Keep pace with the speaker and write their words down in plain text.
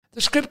The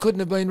script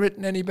couldn't have been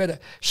written any better.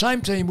 Same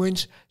team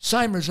wins,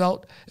 same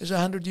result as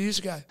 100 years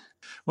ago.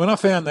 When I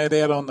found that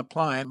out on the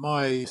plane,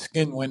 my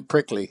skin went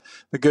prickly.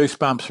 The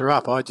goosebumps are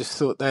up. I just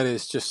thought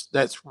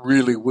that's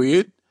really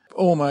weird.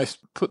 Almost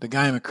put the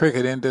game of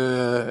cricket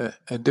into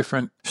a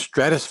different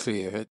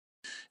stratosphere.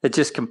 It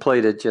just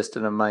completed just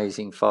an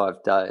amazing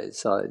 5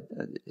 days.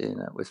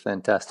 It was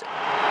fantastic. Here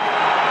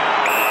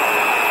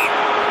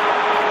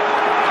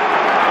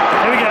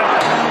we go.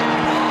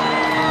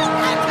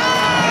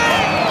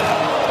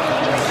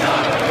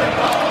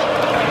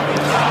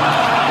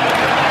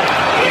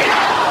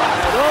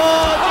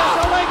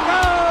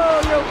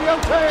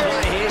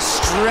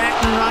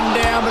 Stratton run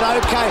down, but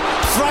okay.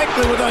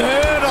 Franklin with a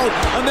hurdle,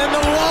 and then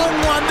the long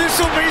one. This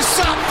will be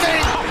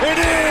something. It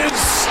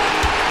is.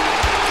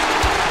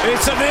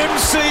 It's an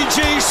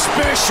MCG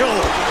special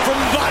from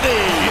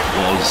Buddy. It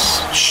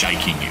was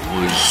shaking. It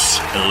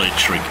was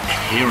electric.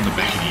 Hair on the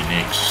back of your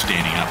neck,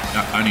 standing up.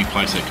 The only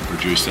place that can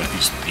produce that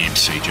is the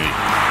MCG.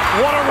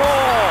 What a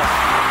roar!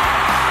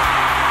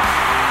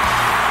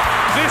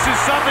 This is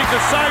something to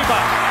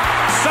savour,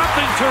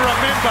 something to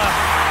remember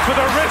for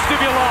the rest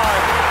of your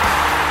life.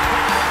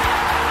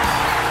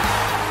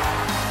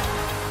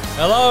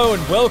 Hello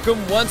and welcome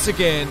once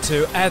again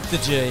to At the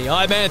G.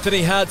 I'm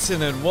Anthony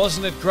Hudson, and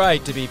wasn't it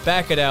great to be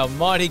back at our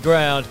mighty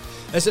ground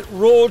as it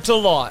roared to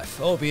life,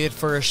 albeit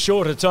for a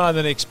shorter time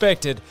than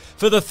expected,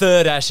 for the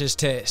third Ashes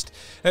Test.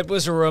 It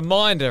was a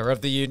reminder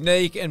of the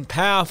unique and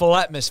powerful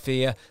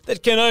atmosphere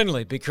that can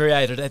only be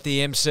created at the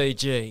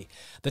MCG,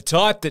 the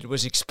type that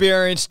was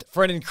experienced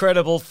for an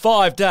incredible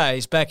 5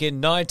 days back in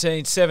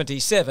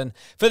 1977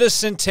 for the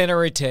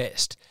Centenary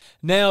Test.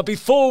 Now,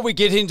 before we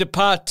get into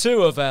part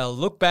 2 of our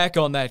look back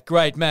on that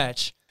great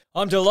match,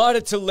 I'm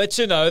delighted to let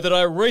you know that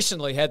I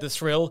recently had the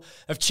thrill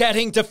of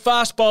chatting to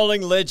fast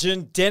bowling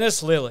legend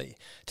Dennis Lillee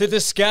to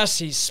discuss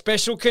his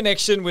special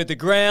connection with the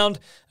ground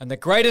and the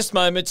greatest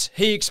moments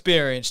he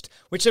experienced,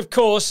 which of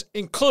course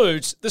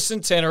includes the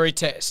Centenary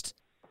Test.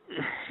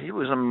 It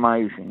was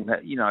amazing.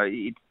 That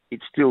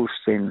it still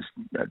sends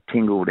a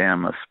tingle down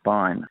my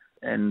spine.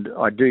 And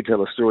I do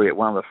tell a story at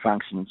one of the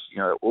functions.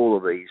 All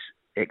of these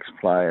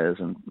ex-players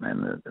and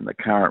the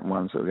current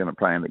ones that are going to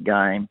play in the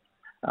game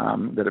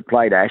that have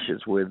played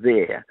Ashes were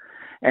there.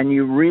 And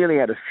you really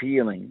had a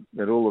feeling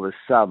that all of a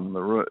sudden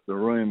the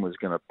room was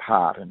going to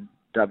part and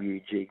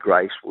W.G.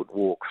 Grace would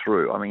walk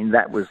through. I mean,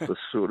 that was the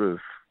sort of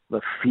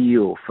the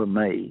feel for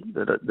me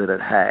that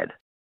it had.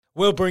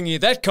 We'll bring you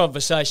that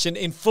conversation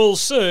in full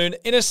soon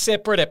in a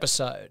separate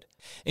episode.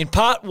 In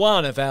part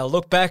 1 of our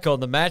look back on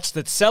the match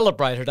that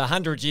celebrated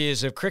 100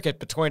 years of cricket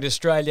between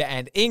Australia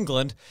and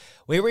England,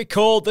 we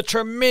recalled the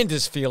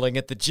tremendous feeling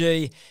at the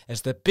G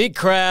as the big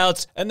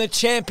crowds and the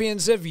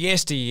champions of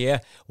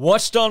yesteryear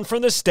watched on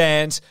from the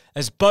stands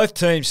as both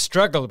teams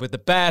struggled with the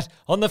bat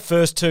on the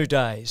first 2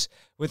 days,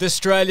 with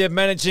Australia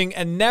managing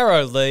a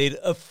narrow lead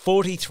of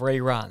 43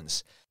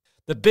 runs.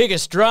 The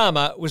biggest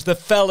drama was the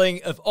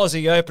felling of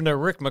Aussie opener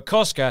Rick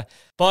McCosker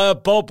by a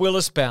Bob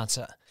Willis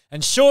bouncer.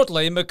 And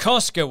shortly,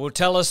 McCosker will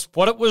tell us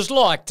what it was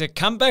like to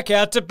come back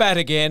out to bat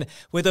again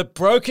with a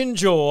broken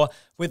jaw,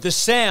 with the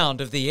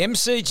sound of the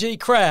MCG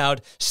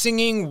crowd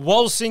singing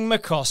Waltzing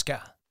McCosker.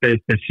 The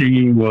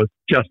singing was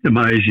just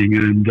amazing,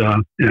 and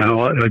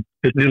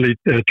it nearly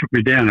took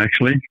me down,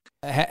 actually.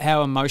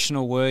 How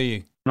emotional were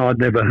you? I'd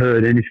never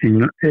heard anything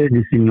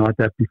like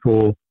that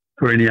before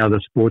for any other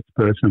sports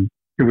person.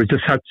 It was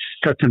just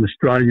such an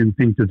Australian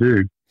thing to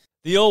do.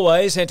 The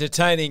always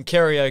entertaining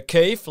Kerry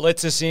O'Keefe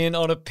lets us in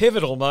on a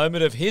pivotal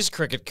moment of his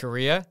cricket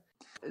career.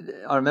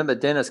 I remember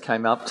Dennis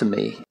came up to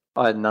me.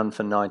 I had none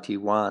for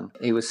 91.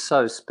 He was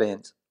so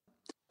spent.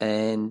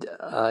 And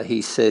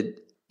he said,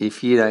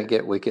 "If you don't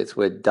get wickets,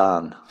 we're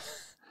done."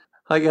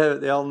 I go,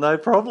 "Well, no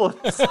problem."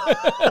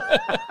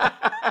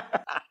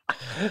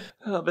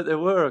 But there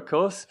were, of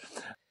course.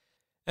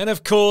 And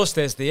of course,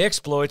 there's the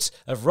exploits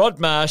of Rod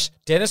Marsh,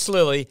 Dennis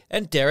Lillee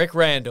and Derek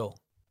Randall.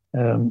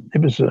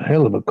 It was a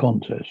hell of a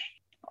contest.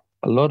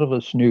 A lot of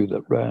us knew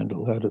that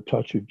Randall had a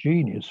touch of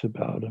genius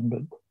about him,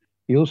 but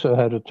he also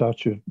had a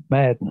touch of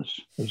madness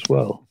as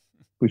well,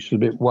 which is a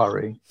bit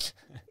worrying.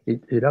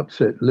 It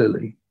upset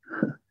Lillee.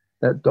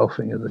 That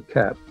doffing of the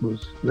cap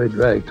was red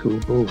rag to a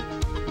bull.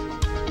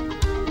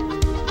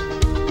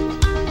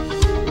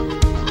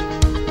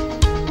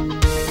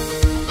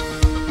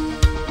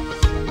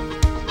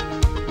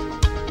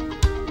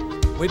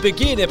 We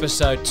begin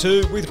episode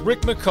 2 with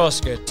Rick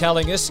McCosker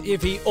telling us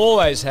if he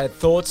always had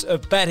thoughts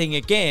of batting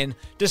again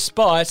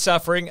despite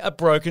suffering a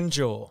broken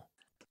jaw.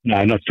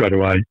 No, not straight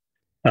away.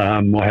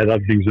 I had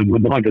other things in my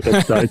mind at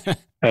that stage,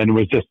 and it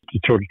was just to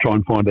try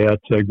and find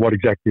out what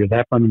exactly had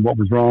happened, what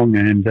was wrong,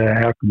 and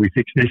how can we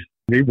fix this.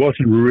 It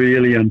wasn't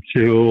really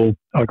until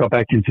I got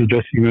back into the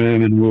dressing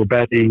room and we were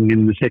batting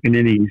in the second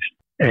innings,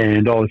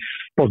 and I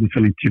wasn't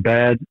feeling too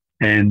bad.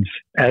 And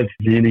as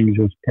the innings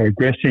was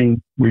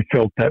progressing, we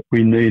felt that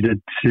we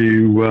needed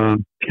to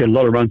get a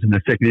lot of runs in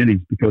the second innings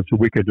because the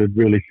wicket had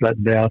really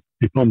flattened out.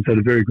 The Poms had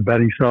a very good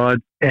batting side,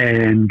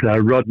 and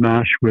Rod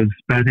Marsh was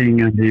batting,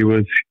 and he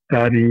was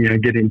starting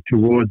getting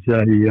towards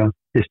a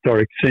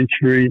historic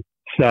century.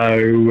 So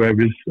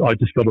I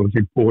just thought it was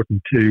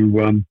important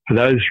to, for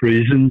those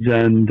reasons,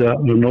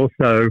 and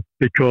also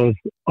because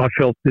I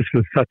felt this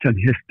was such an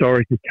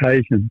historic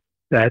occasion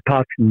that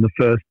apart from the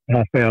first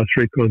half hour,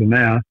 3/4 an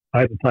hour, I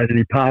haven't played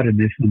any part in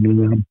this,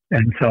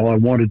 and so I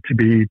wanted to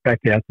be back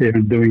out there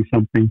and doing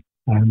something,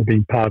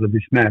 being part of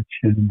this match,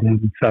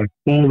 and so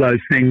all those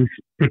things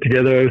put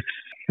together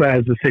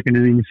as the second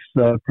innings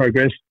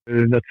progressed.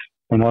 That's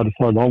when I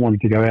decided I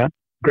wanted to go out.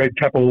 Greg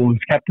Chappell was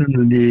captain,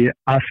 and he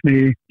asked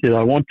me, did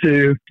I want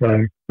to?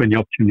 So when the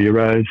opportunity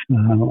arose,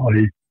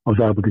 I was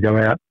able to go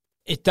out.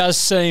 It does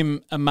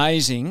seem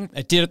amazing.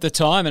 It did at the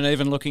time, and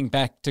even looking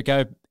back, to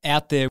go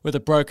out there with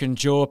a broken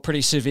jaw, pretty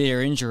severe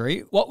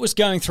injury. What was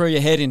going through your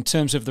head in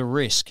terms of the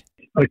risk?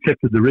 I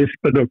accepted the risk,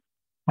 but look,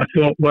 I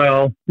thought,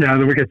 well,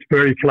 the wicket's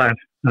very flat.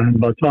 And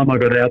by the time I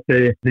got out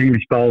there, the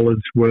English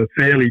bowlers were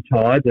fairly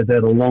tired. They'd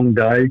had a long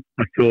day.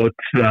 I thought,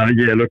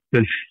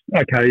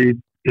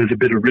 there's a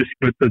bit of risk,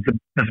 but there's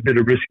a bit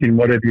of risk in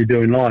whatever you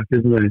do in life,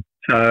 isn't there?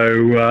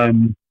 So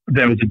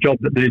there was a job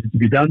that needed to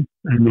be done,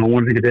 and I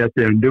wanted to get out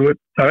there and do it.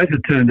 So as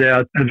it turned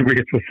out, as the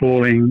wickets were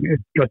falling, it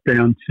got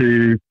down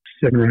to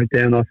 7 or 8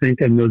 down, I think,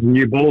 and there was a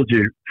new ball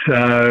due.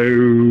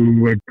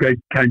 So Greg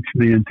came to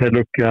me and said,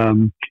 look,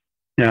 there's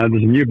a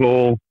new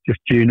ball just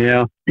due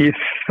now. If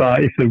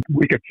the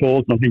wicket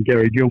falls, and I think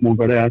Gary Gilmore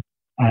got out,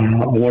 I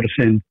want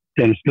to send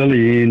Dennis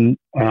Lillee in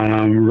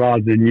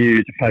rather than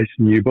you to face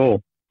the new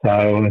ball. So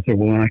I said,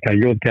 well, okay,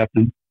 you're the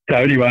captain. So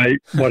anyway,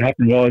 what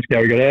happened was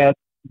Gary got out,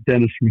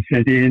 Dennis was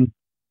sent in.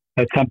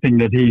 That's something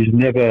that he's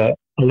never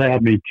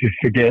allowed me to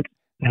forget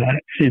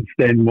since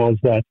then, was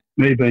that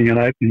me being an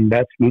opening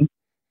batsman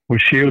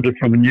was shielded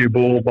from a new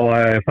ball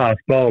by a fast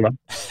bowler.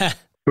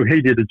 So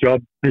he did a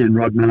job, he and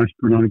Rod Marsh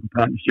for an unequal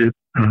partnership,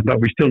 but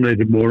we still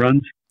needed more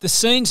runs. The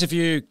scenes of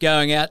you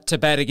going out to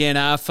bat again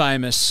are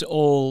famous,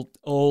 all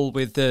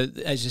with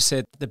the, as you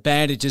said, the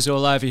bandages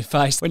all over your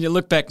face. When you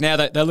look back now,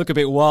 they look a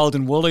bit wild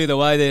and woolly, the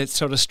way they're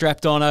sort of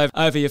strapped on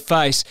over your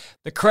face.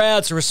 The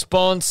crowd's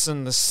response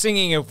and the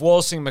singing of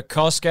Waltzing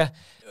McCosker,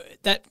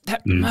 that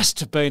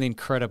must have been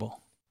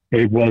incredible.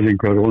 It was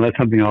incredible. That's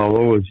something I'll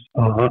always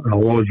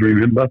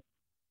remember.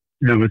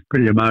 It was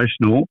pretty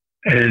emotional,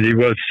 and it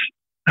was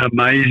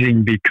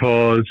amazing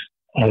because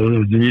I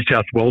was a New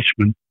South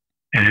Welshman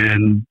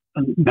and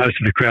most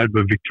of the crowd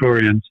were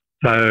Victorians.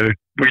 So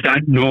we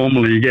don't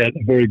normally get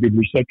a very good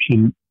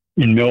reception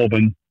in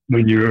Melbourne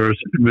when you're a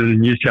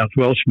New South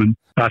Welshman.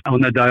 But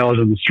on that day I was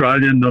an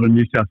Australian, not a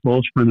New South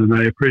Welshman, and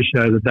they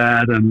appreciated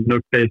that. And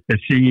look, their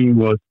singing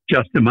was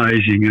just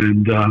amazing.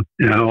 And,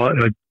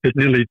 it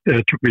nearly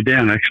took me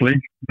down, actually.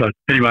 But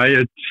anyway,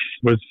 it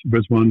was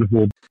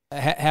wonderful.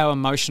 How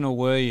emotional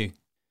were you?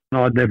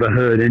 I'd never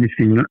heard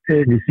anything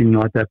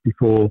like that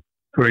before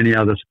for any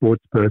other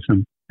sports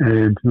person.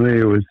 And to me,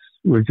 it was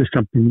just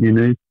something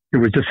unique. It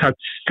was just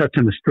such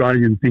an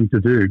Australian thing to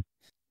do.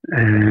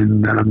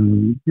 And,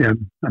 and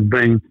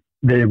being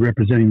there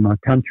representing my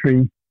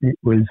country, it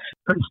was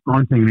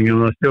spine-tingling.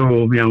 And I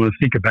still, when I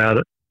think about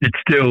it, it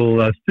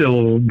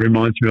still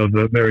reminds me of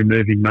a very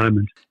moving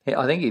moment. Yeah,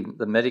 I think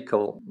the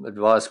medical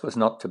advice was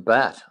not to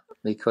bat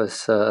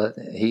because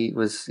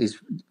his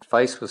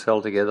face was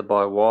held together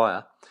by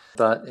wire.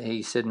 But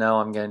he said,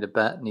 no, I'm going to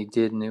bat, and he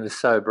did, and he was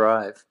so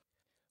brave.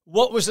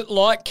 What was it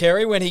like,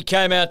 Kerry, when he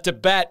came out to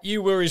bat?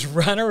 You were his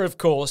runner, of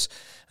course,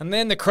 and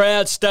then the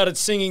crowd started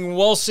singing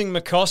Waltzing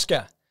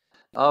McCosker.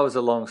 I was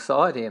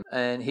alongside him,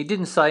 and he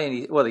didn't say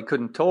any. Well, he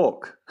couldn't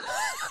talk.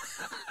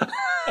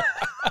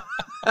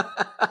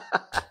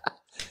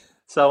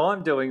 So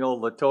I'm doing all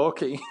the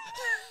talking.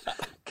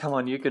 Come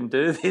on, you can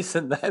do this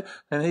and that.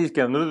 And he's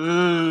going,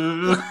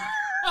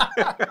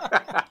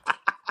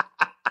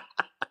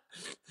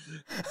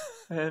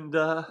 and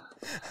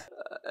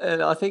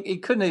I think he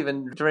couldn't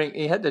even drink.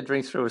 He had to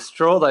drink through a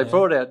straw. They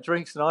brought out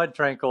drinks, and I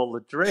drank all the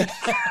drink.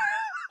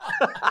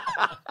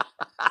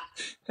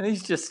 And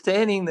he's just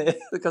standing there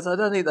because I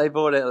don't think they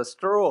brought out a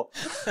straw.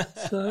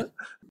 So,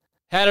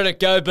 how did it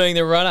go being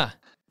the runner?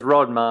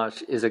 Rod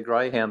Marsh is a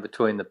greyhound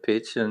between the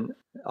pitch, and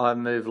I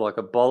move like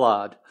a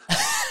bollard.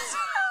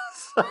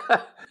 So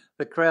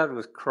the crowd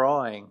was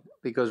crying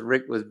because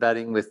Rick was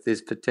batting with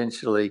this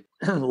potentially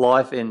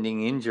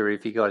life-ending injury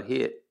if he got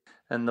hit,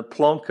 and the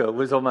plonker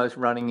was almost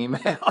running him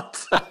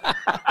out.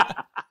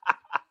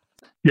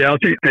 Yeah, I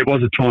think there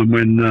was a time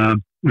when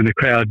the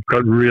crowd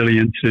got really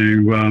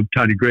into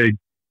Tony Greig.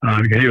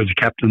 He was a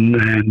captain,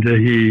 and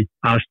he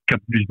asked a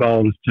couple of his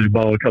bowlers to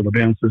bowl a couple of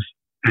bounces,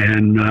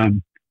 and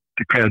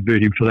the crowd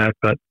booed him for that,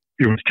 but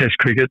it was Test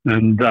cricket,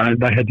 and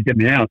they had to get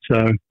me out,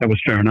 so that was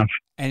fair enough.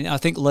 And I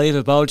think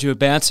Lever bowled you a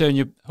bouncer, and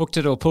you hooked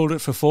it or pulled it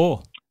for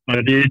 4.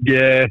 I did,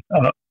 yeah,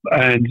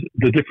 and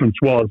the difference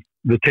was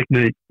the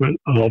technique.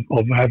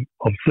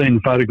 I've seen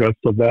photographs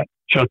of that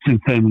shot since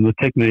then, and the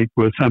technique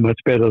was so much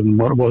better than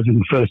what it was in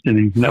the first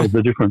innings, and that was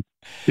the difference.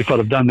 If I'd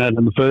have done that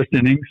in the first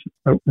innings,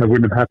 that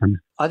wouldn't have happened.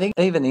 I think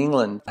even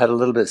England had a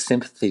little bit of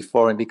sympathy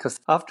for him because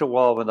after a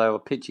while when they were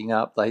pitching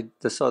up, they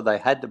decided they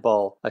had to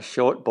bowl a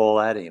short ball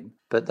at him,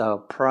 but they were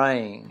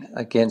praying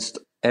against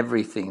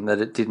everything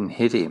that it didn't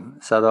hit him.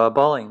 So they were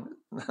bowling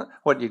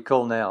what you'd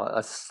call now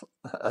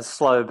a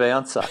slow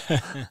bouncer.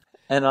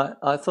 And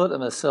I thought to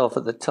myself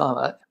at the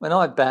time, when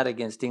I bat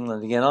against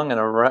England again, I'm going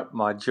to wrap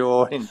my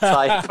jaw in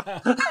tape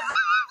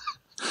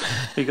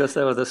because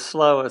they were the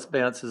slowest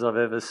bouncers I've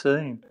ever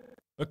seen.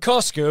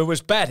 McCosker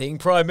was batting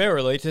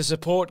primarily to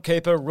support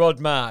keeper Rod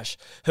Marsh,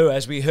 who,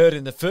 as we heard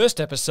in the first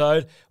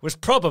episode, was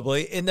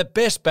probably in the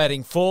best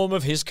batting form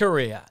of his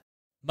career.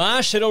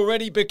 Marsh had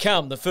already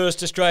become the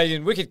first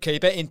Australian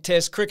wicketkeeper in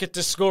Test cricket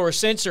to score a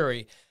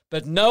century,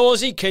 but no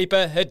Aussie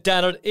keeper had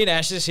done it in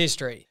Ashes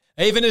history.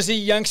 Even as a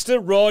youngster,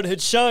 Rod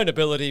had shown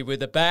ability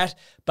with the bat,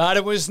 but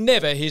it was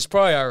never his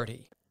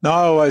priority. No,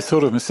 I always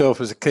thought of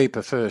myself as a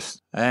keeper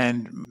first,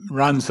 and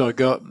runs I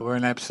got were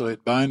an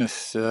absolute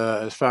bonus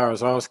as far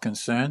as I was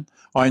concerned.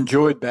 I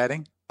enjoyed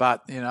batting,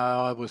 but,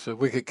 I was a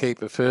wicket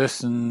keeper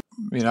first, and,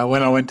 when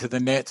I went to the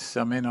nets,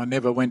 I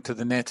never went to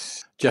the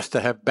nets just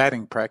to have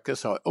batting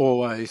practice. I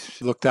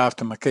always looked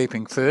after my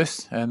keeping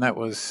first, and that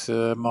was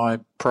my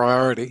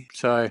priority.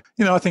 So,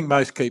 I think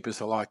most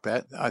keepers are like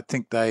that. I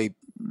think they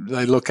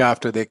look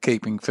after their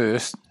keeping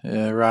first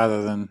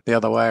rather than the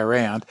other way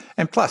around.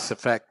 And plus the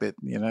fact that,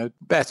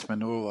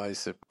 batsmen are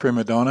always a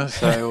prima donnas.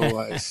 They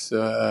always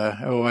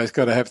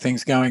got to have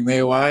things going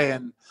their way,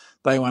 and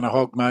they want to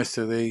hog most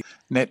of the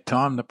net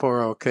time. The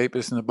poor old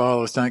keepers and the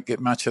bowlers don't get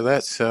much of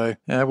that. So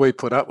we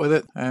put up with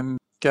it and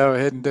go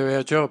ahead and do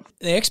our job.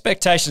 The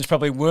expectations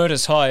probably weren't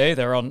as high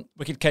either on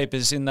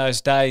wicketkeepers in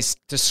those days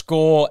to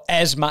score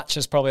as much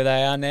as probably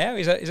they are now.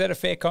 Is that a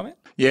fair comment?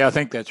 Yeah, I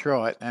think that's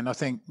right. And I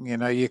think,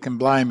 you can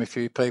blame a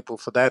few people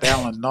for that.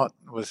 Alan Knott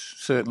was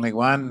certainly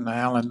one.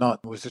 Alan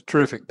Knott was a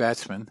terrific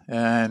batsman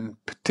and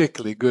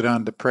particularly good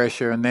under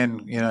pressure. And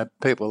then,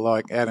 people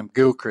like Adam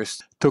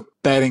Gilchrist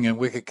took batting and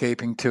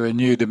wicket-keeping to a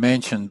new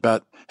dimension.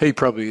 But he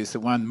probably is the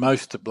one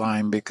most to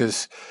blame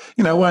because,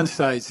 one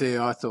stage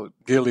there I thought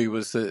Gilly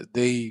was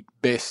the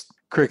best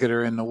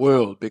cricketer in the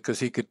world because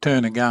he could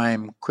turn a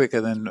game quicker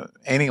than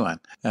anyone,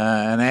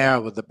 an hour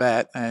with the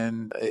bat,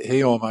 and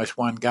he almost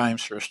won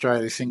games for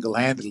Australia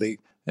single-handedly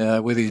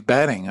with his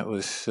batting.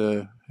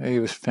 He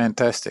was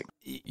fantastic.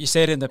 You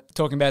said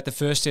talking about the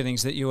first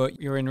innings that you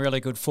were in really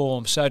good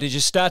form. So did you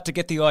start to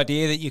get the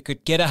idea that you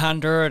could get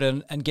 100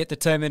 and get the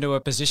team into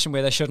a position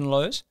where they shouldn't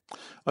lose?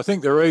 I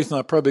think the reason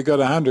I probably got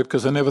 100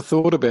 because I never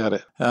thought about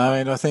it.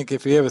 I think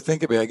if you ever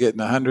think about getting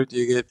 100,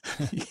 you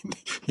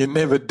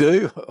never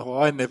do.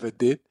 Or I never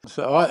did.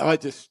 So I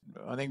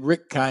think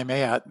Rick came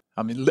out.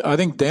 I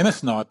think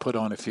Dennis and I put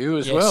on a few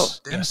as well.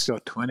 Dennis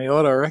got 20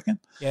 odd, I reckon.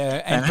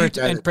 Yeah,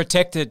 and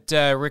protected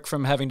Rick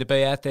from having to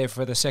be out there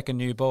for the second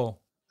new ball.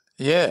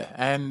 Yeah,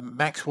 and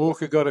Max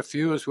Walker got a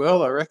few as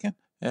well, I reckon.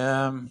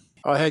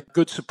 I had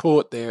good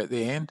support there at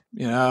the end.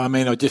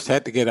 I just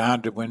had to get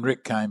 100 when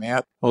Rick came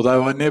out,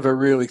 although I never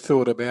really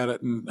thought about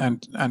it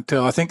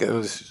until I think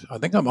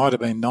I might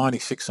have been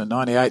 96 or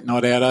 98,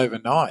 not out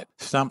overnight.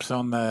 Stumps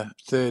on the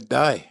third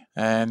day.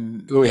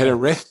 And we had a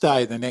rest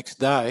day the next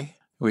day,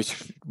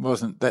 which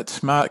wasn't that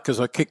smart because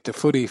I kicked a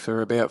footy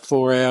for about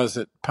 4 hours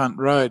at Punt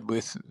Road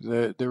with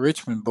the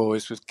Richmond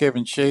boys, with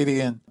Kevin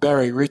Sheedy and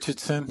Barry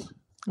Richardson,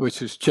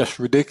 which was just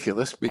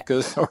ridiculous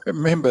because I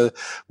remember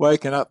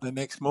waking up the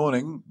next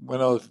morning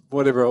when I was,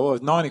 whatever I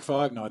was,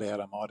 95 not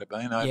out I might have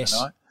been overnight.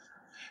 Yes.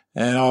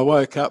 And I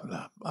woke up,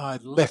 my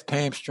left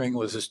hamstring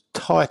was as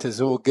tight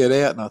as all get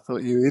out, and I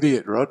thought, you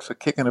idiot, Rod, for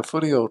kicking a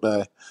footy all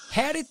day.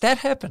 How did that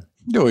happen?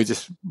 We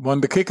just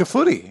wanted to kick a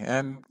footy.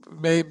 And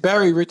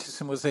Barry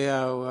Richardson was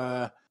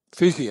our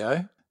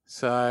physio,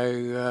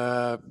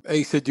 so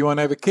he said, do you want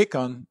to have a kick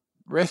on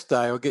rest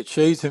day or get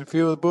Sheeds and a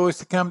few of the boys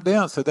to come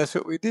down? So that's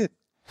what we did.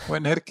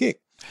 Went and had a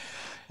kick,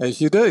 as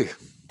you do.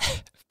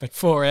 But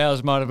 4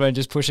 hours might have been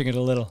just pushing it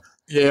a little.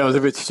 Yeah, I was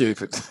a bit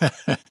stupid.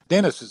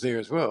 Dennis was there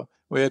as well.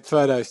 We had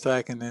photos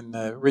taken in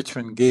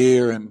Richmond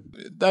gear, and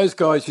those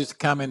guys used to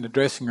come in the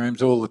dressing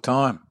rooms all the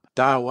time.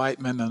 Dale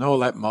Waitman and all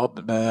that mob,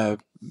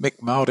 Mick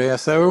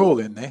Malthouse, they were all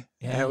in there.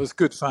 Yeah, it was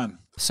good fun.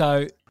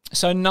 So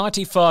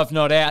 95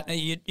 not out.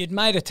 You'd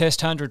made a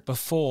Test 100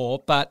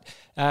 before, but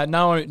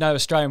no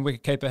Australian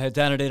wicketkeeper had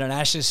done it in an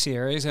Ashes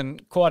series,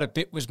 and quite a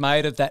bit was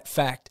made of that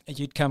fact.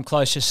 You'd come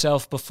close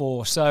yourself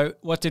before. So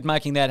what did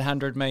making that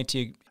 100 mean to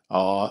you?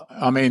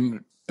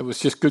 It was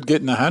just good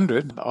getting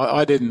 100.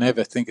 I didn't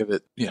ever think of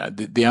it,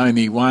 the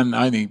only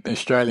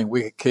Australian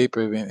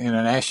wicketkeeper in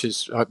an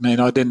Ashes. I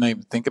didn't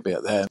even think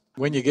about that.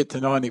 When you get to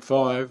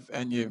 95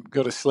 and you've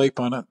got to sleep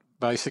on it,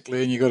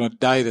 basically, and you've got a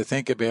day to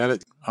think about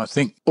it, I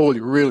think all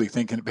you're really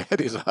thinking about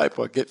is, I hope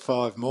I get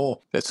 5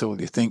 more. That's all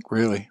you think,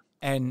 really.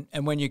 And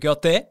when you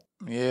got there?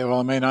 Yeah,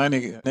 I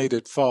only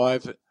needed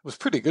 5. It was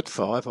pretty good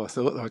 5, I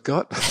thought I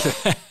got.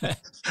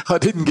 I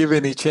didn't give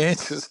any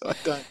chances, I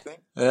don't think.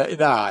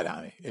 No, I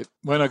don't.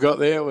 When I got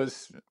there, it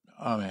was,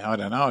 I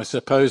don't know, I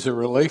suppose a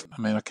relief.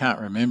 I can't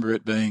remember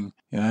it being,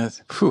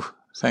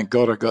 thank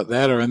God I got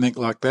that or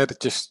anything like that. It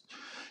just,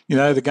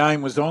 the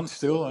game was on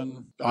still,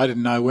 and I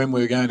didn't know when we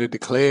were going to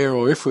declare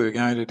or if we were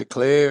going to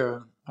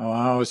declare.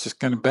 I was just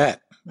going to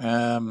bat.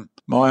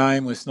 My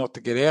aim was not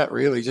to get out,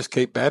 really, just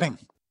keep batting.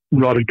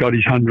 Rod had got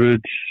his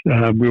hundreds.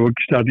 We were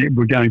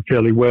going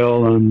fairly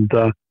well, and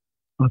I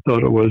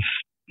thought it was,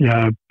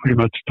 pretty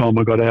much time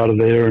I got out of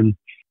there, and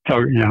so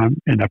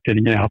ended up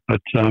getting out.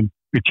 But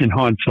which in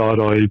hindsight,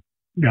 I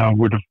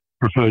would have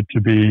preferred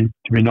to be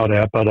not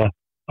out. But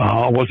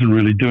I wasn't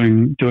really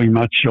doing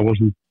much. I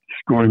wasn't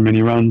scoring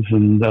many runs,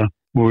 and so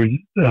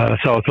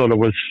I thought it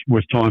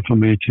was time for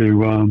me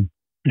to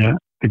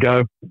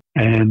go,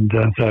 and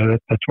so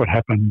that's what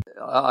happened.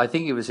 I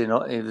think he was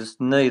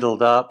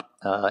needled up.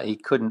 He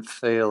couldn't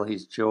feel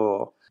his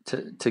jaw.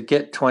 To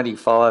get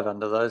 25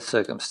 under those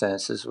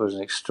circumstances was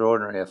an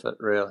extraordinary effort,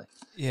 really.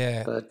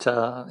 Yeah.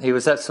 But he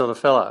was that sort of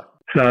fellow.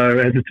 So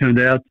as it turned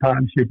out,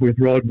 partnership with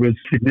Rod was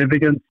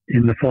significant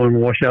in the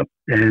final wash-up,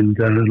 and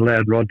it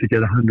allowed Rod to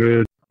get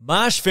 100.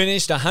 Marsh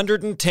finished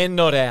 110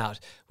 not out,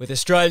 with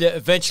Australia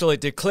eventually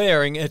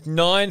declaring at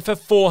 9 for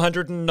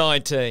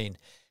 419,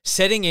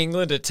 setting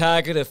England a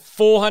target of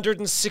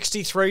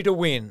 463 to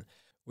win,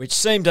 which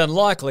seemed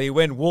unlikely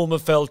when Woolmer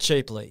fell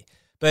cheaply.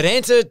 But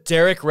enter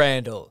Derek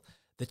Randall,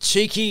 the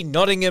cheeky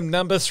Nottingham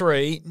number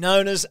 3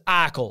 known as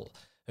Arkle,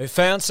 who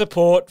found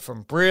support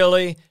from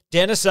Brearley,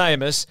 Dennis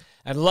Amos,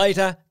 and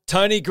later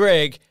Tony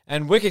Greig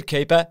and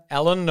wicketkeeper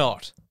Alan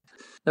Knott.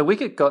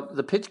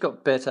 The pitch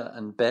got better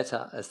and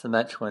better as the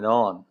match went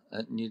on,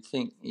 and you'd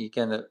think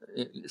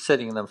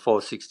setting them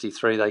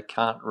 463, they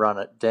can't run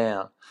it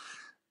down.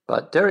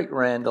 But Derek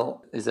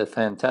Randall is a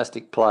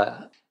fantastic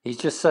player. He's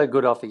just so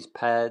good off his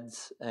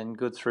pads and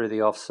good through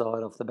the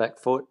offside off the back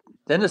foot.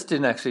 Dennis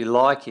didn't actually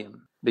like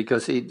him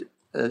because he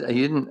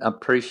didn't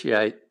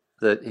appreciate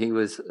that he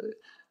was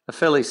a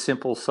fairly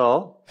simple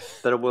soul,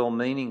 but a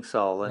well-meaning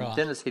soul. And right.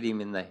 Dennis hit him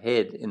in the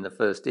head in the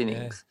first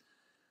innings,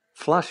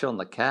 flush on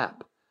the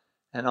cap.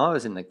 And I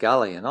was in the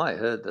gully and I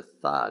heard the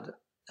thud.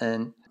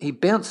 And he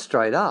bounced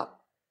straight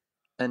up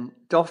and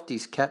doffed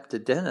his cap to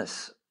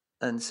Dennis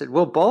and said,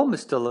 "Well bowled,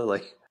 Mr.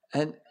 Lillee."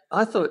 And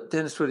I thought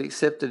Dennis would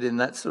accept it in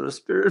that sort of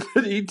spirit,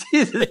 but he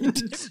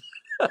didn't.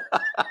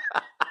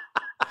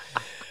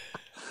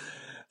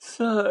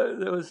 So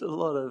there was a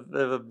lot of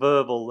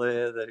verbal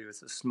there that he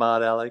was a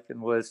smart aleck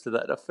and words to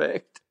that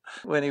effect.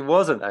 When he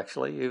wasn't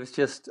actually, he was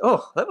just,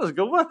 that was a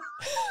good one.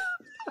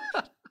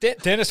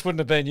 Dennis wouldn't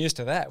have been used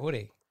to that, would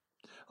he?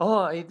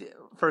 Oh,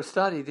 for a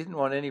start, he didn't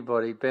want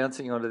anybody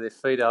bouncing onto their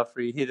feet after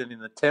he hit him in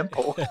the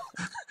temple.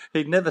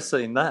 He'd never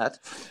seen that.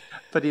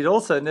 But he'd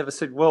also never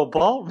said, "Well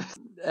bowled."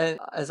 And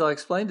as I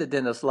explained to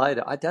Dennis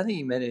later, I don't think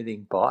he meant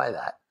anything by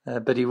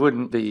that. But he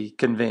wouldn't be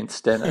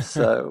convinced, Dennis.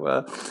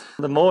 So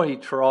the more he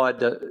tried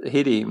to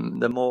hit him,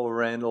 the more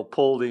Randall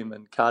pulled him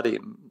and cut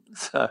him.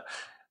 So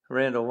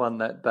Randall won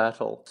that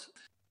battle.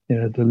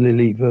 The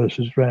Lillee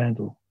versus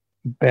Randall.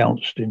 He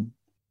bounced him.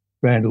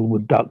 Randall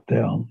would duck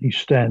down. He'd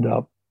stand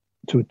up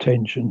to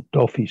attention,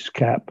 doff his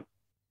cap,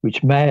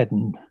 which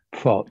Madden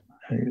fought.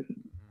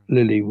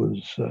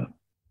 Lillee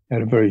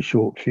had a very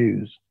short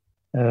fuse.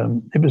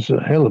 It was a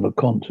hell of a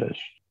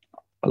contest.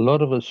 A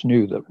lot of us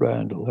knew that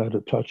Randall had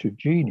a touch of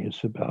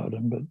genius about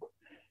him, but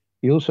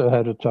he also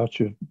had a touch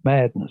of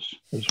madness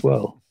as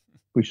well,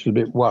 which is a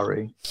bit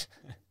worrying.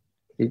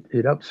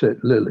 It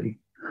upset Lillee.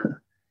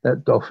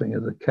 That doffing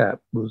of the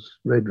cap was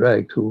red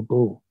rag to a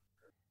bull,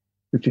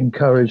 which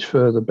encouraged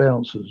further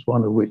bounces,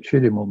 one of which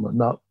hit him on the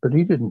nut, but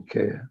he didn't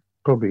care.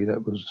 Probably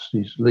that was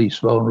his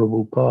least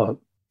vulnerable part.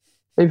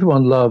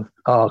 Everyone loved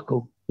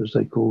Arkle, as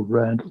they called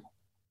Randall.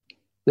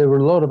 There were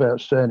a lot of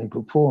outstanding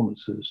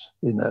performances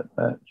in that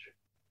match,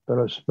 but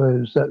I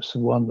suppose that's the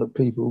one that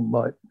people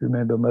might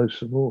remember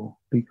most of all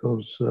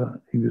because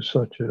he was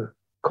such a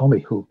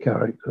comical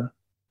character,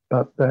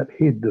 but that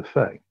hid the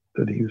fact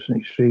that he was an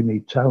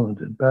extremely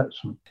talented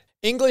batsman.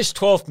 English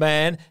 12th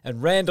man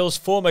and Randall's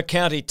former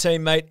county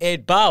teammate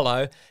Ed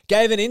Barlow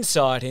gave an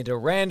insight into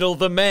Randall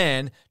the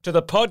man to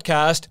the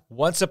podcast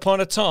Once Upon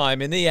a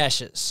Time in the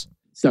Ashes.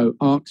 So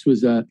Arks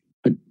was a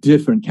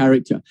different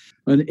character,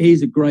 and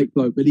he's a great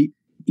bloke, but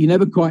you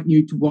never quite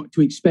knew what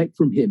to expect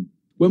from him.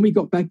 When we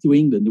got back to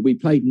England and we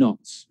played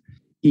Notts,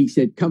 he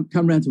said, come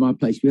round to my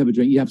place, we have a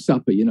drink, you have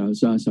supper,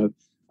 so.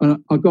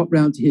 And I got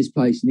round to his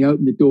place and he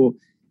opened the door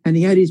and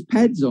he had his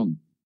pads on.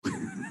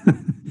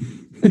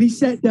 And he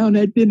sat down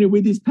at dinner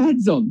with his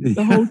pads on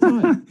the whole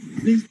time.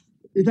 He's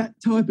that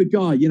type of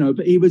guy,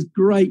 but he was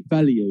great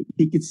value.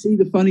 He could see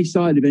the funny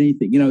side of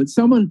anything.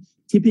 Someone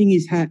tipping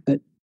his hat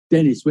at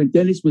Dennis when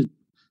Dennis was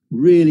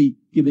really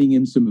giving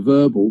him some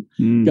verbal,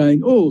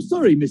 going, "Oh,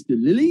 sorry, Mr.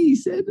 Lillee," he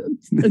said.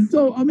 And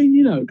so,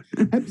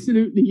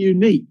 absolutely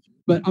unique.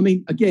 But,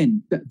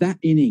 again, that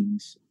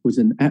innings was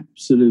an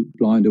absolute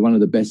blinder, one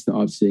of the best that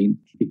I've seen.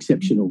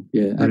 Exceptional.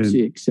 Yeah,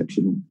 absolutely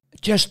exceptional.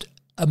 Just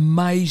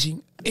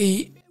amazing.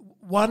 He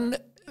won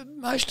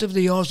most of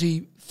the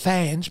Aussie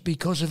fans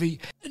because he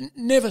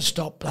never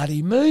stopped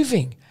bloody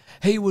moving.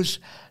 He was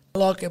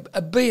like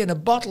a bee in a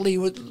bottle. He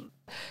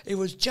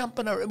was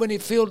jumping when he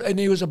fielded, and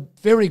he was a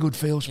very good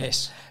fieldsman.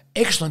 Yes.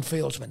 Excellent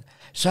fieldsman.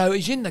 So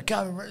he's in the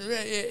cover,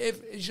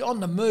 he's on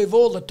the move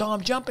all the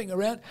time, jumping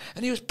around,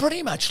 and he was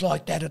pretty much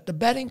like that at the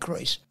batting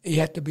crease. He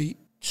had to be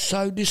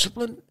so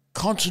disciplined,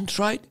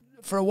 concentrate.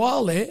 For a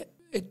while there,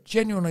 it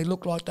genuinely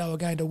looked like they were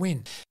going to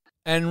win.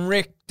 And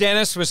Rick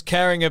Dennis was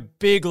carrying a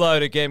big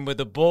load again with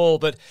the ball,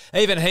 but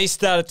even he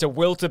started to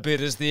wilt a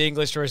bit as the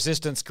English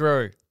resistance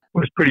grew. It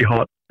was pretty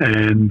hot,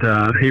 and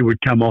he would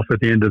come off at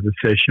the end of the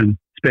session,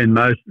 spend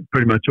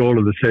pretty much all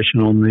of the session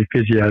on the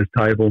physio's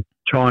table,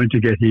 trying to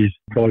get his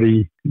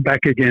body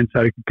back again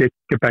so he could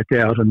get back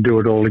out and do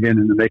it all again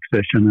in the next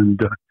session.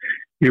 And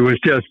it was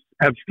just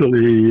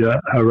absolutely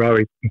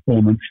heroic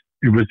performance.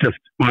 It was just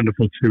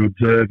wonderful to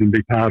observe and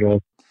be part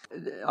of.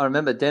 I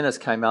remember Dennis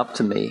came up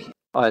to me.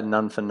 I had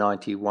none for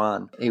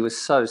 91. He was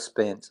so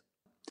spent.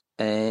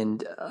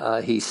 And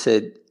he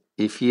said,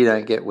 if you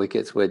don't get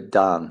wickets, we're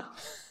done.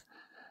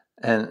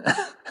 And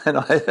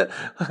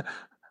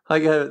I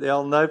gave it the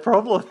old no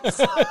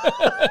problems.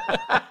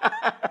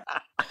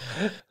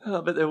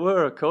 But there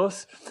were, of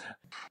course.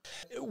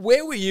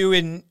 Where were you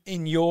in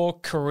your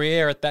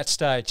career at that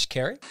stage,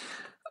 Kerry?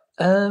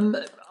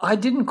 I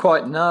didn't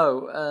quite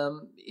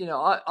know.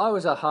 I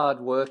was a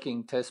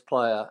hard-working Test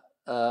player.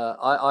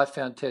 I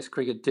found Test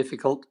cricket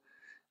difficult.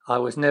 I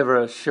was never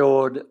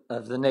assured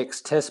of the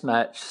next Test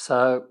match,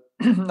 so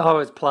I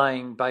was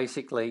playing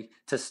basically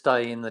to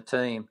stay in the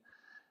team.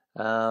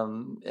 I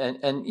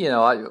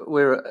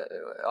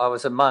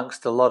was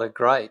amongst a lot of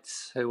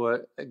greats who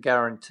were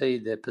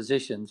guaranteed their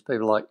positions.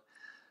 People like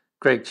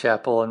Greg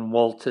Chappell and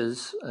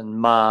Walters and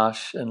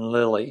Marsh and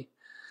Lilly.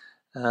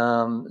 I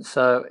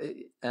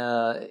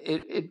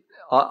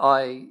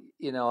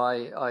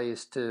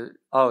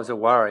was a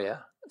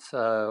worrier,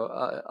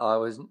 so I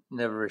was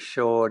never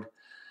assured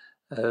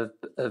of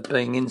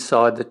being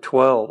inside the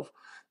 12.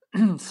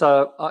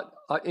 So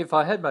if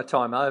I had my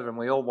time over and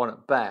we all want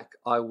it back,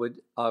 I would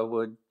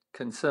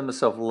concern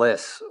myself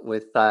less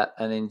with that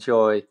and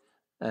enjoy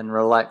and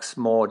relax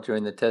more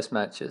during the Test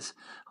matches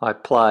I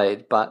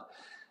played. But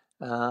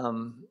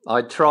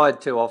I tried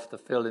to off the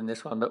field in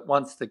this one, but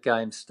once the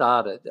game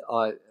started,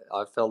 I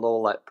felt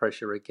all that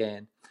pressure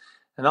again.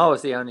 And I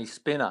was the only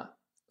spinner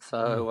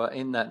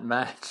in that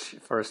match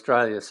for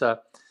Australia. So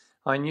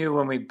I knew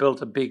when we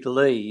built a big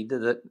lead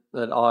that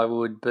I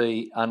would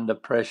be under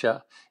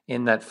pressure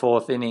in that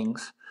fourth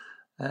innings.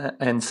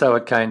 And so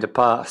it came to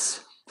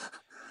pass.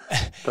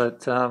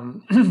 But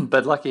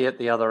lucky at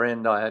the other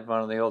end, I had one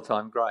of the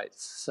all-time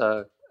greats.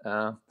 So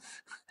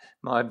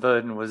my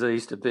burden was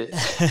eased a bit.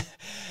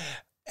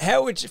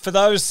 How would you, for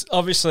those,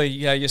 obviously,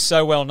 you're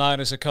so well known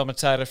as a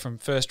commentator from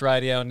First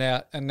Radio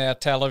and now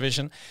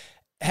television.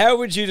 How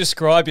would you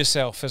describe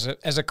yourself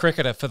as a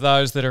cricketer for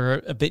those that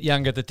are a bit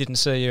younger that didn't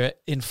see you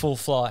in full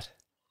flight?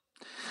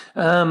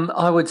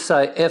 I would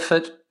say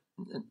effort,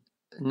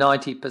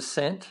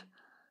 90%.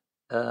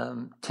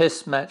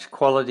 Test match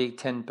quality,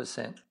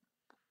 10%.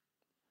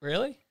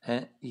 Really?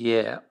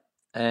 Yeah.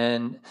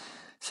 And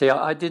see,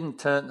 I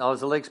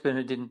was a leg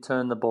spinner who didn't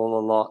turn the ball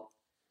a lot.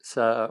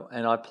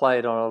 And I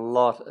played on a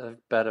lot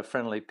of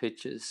batter-friendly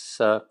pitches.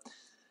 So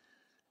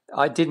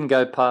I didn't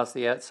go past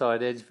the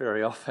outside edge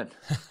very often.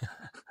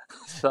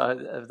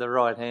 Of the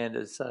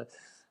right-handers. So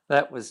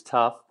that was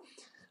tough.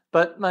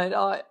 But, mate,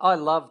 I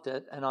loved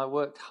it and I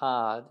worked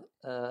hard.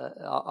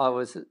 I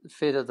was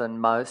fitter than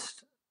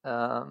most.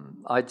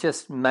 At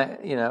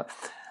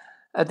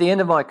the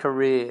end of my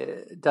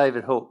career,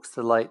 David Hooks,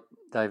 the late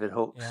David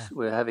Hooks,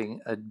 we were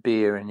having a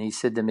beer and he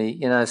said to me,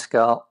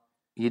 Skull,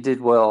 you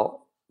did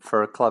well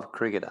for a club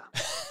cricketer.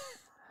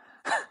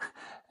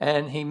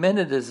 And he meant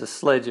it as a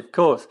sledge, of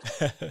course.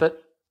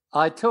 But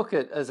I took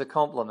it as a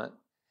compliment.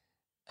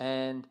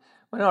 And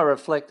when I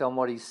reflect on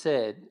what he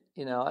said,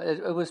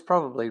 it was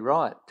probably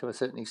right to a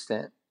certain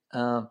extent.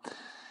 I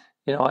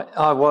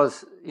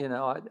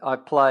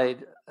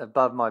played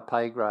above my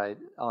pay grade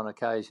on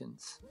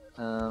occasions,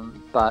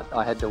 but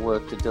I had to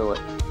work to do it.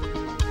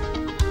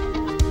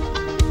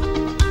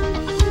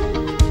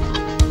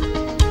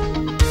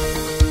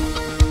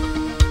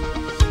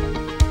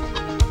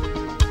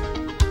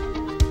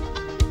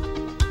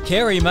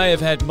 Kerry may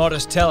have had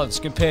modest talents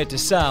compared to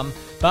some,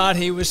 but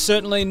he was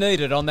certainly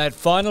needed on that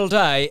final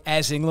day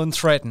as England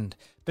threatened,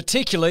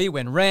 particularly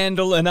when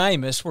Randall and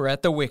Amos were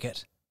at the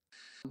wicket.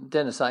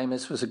 Dennis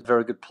Amos was a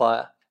very good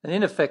player. And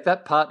in effect,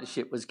 that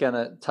partnership was going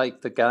to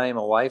take the game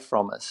away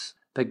from us.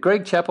 But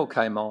Greg Chappell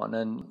came on,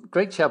 and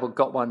Greg Chappell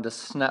got one to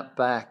snap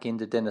back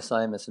into Dennis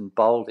Amos and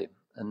bowled him.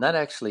 And that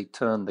actually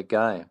turned the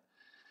game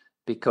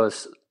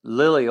because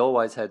Lilly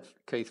always had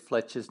Keith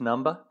Fletcher's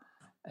number.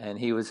 And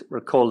he was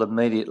recalled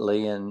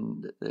immediately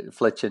and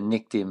Fletcher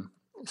nicked him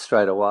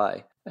straight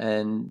away.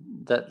 And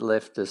that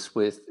left us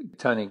with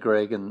Tony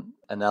Greig and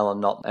Alan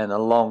Knott and a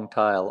long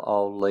tail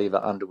old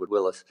lever Underwood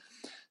Willis.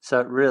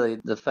 So really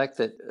the fact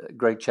that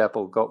Greg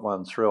Chappell got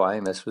one through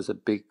Amos was a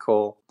big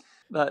call.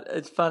 But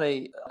it's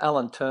funny,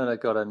 Alan Turner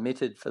got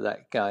omitted for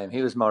that game.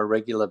 He was my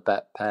regular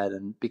bat pad.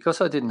 And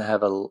because I didn't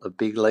have a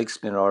big leg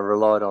spinner, I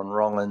relied on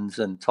wrong-uns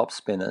and top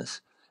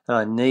spinners. And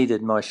I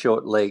needed my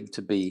short leg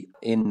to be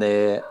in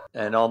there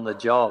and on the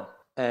job.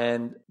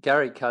 And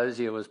Gary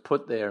Cozier was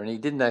put there and he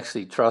didn't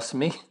actually trust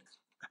me.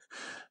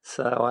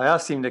 So I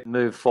asked him to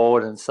move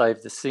forward and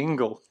save the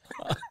single,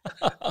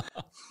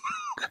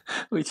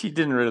 which he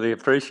didn't really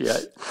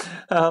appreciate.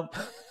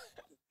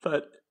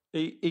 But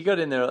He got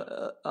in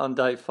there on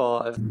day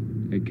 5.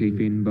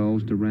 Keefe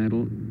bowls to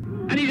Randall.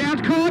 And he's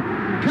out caught.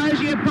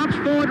 Cozier pops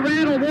forward.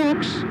 Randall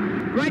walks.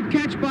 Great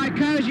catch by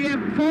Cozier,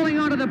 falling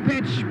onto the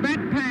pitch.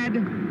 Bat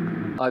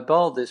pad. I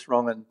bowled this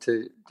wrong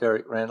to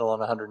Derek Randall on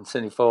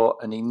 174,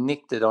 and he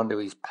nicked it onto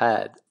his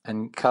pad,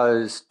 and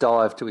Coase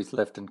dived to his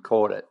left and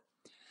caught it.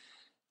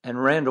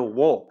 And Randall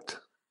walked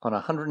on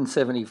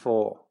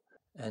 174,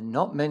 and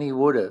not many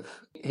would have.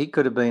 He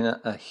could have been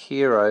a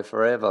hero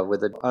forever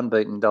with an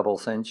unbeaten double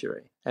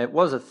century. It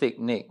was a thick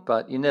nick,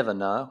 but you never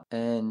know.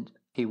 And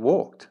he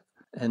walked.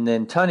 And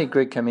then Tony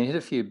Grigg came in, hit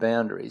a few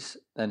boundaries,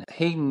 and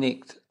he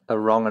nicked a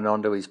wrong and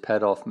onto his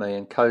pad off me,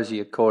 and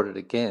Cozier caught it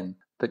again.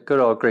 But good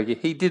old Griggy,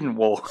 he didn't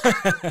walk.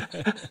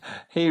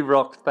 He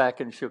rocked back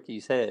and shook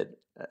his head,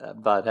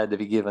 but had to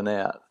be given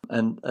out.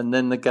 And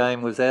then the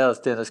game was ours.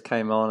 Dennis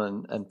came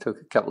on and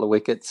took a couple of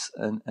wickets,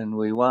 and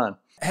we won.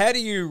 How do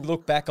you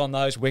look back on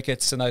those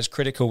wickets and those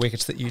critical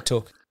wickets that you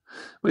took?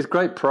 With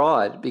great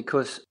pride,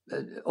 because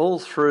all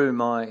through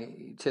my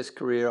Test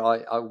career,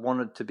 I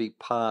wanted to be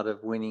part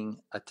of winning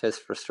a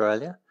Test for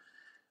Australia.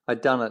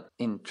 I'd done it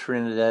in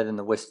Trinidad and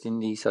the West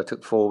Indies. I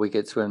took 4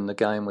 wickets when the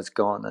game was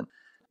gone. And,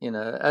 you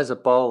know, as a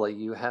bowler,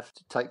 you have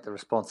to take the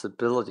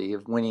responsibility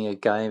of winning a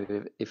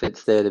game if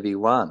it's there to be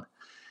won.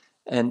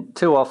 And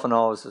too often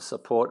I was a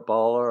support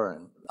bowler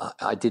and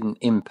I didn't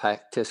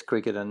impact Test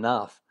cricket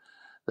enough.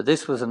 But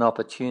this was an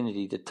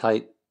opportunity to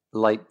take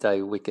late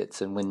day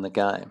wickets and win the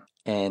game.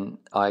 And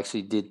I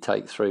actually did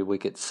take 3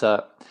 wickets.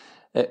 So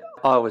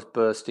I was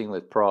bursting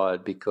with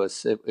pride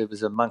because it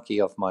was a monkey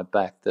off my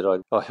back that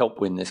I helped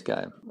win this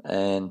game.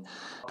 And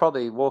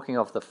probably walking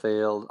off the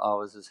field, I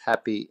was as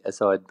happy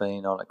as I'd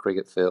been on a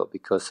cricket field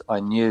because I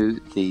knew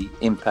the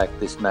impact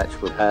this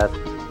match would have.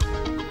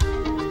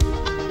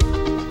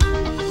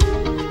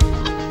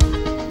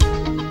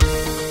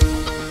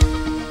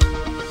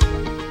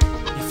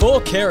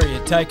 Before Kerry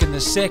had taken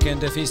the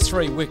second of his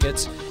 3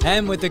 wickets,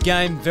 and with the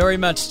game very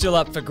much still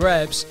up for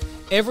grabs,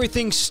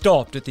 everything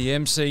stopped at the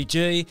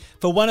MCG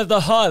for one of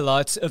the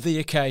highlights of the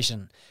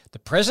occasion, the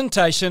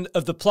presentation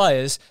of the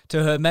players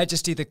to Her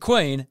Majesty the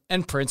Queen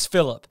and Prince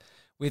Philip,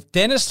 with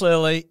Dennis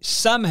Lillee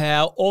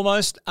somehow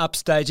almost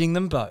upstaging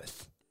them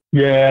both.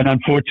 Yeah, and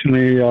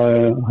unfortunately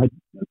I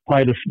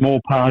played a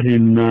small part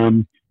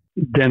in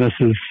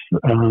Dennis's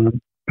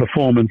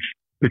performance.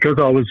 Because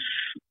I was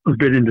a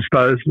bit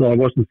indisposed, I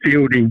wasn't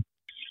fielding.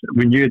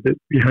 We knew that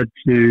we had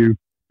to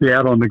be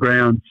out on the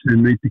ground to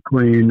meet the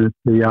Queen at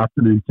the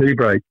afternoon tea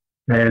break.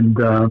 And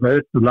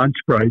at the lunch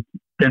break,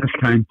 Dennis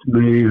came to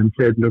me and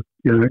said, look,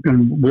 you know,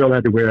 and we all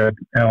had to wear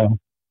our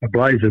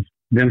blazers.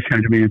 Dennis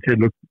came to me and said,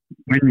 look,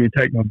 when you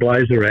take my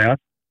blazer out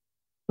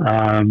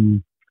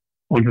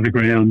onto the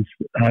grounds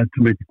to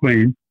meet the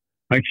Queen,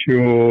 make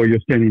sure you're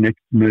standing next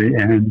to me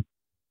and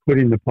put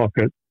in the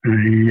pocket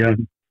a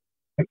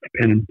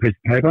pen and a piece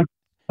of paper.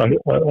 I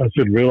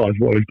sort of realised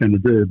what I was going to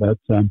do, but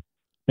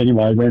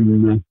anyway,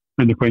 when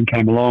the Queen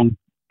came along,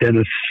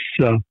 Dennis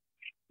said, "How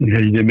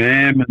do you do,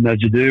 ma'am?" And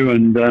 "How'd you do?"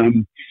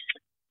 And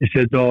he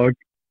said, and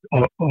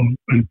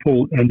he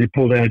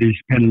pulled out his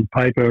pen and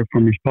paper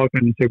from his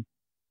pocket and said,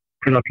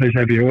 "Could I please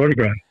have your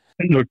autograph?"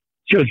 And look,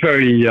 she was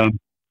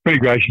very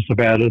gracious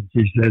about it.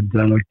 She said,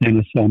 "Look,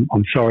 Dennis,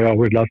 I'm sorry, I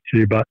would love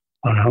to, but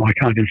I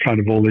can't in front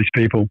of all these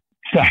people."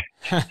 So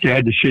she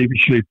had to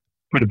sheepishly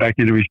put it back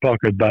into his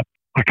pocket, but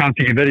I can't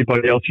think of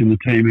anybody else in the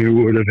team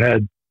who would have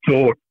had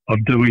thought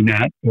of doing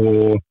that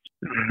or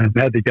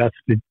had the guts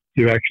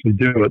to actually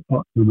do it.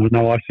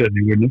 No, I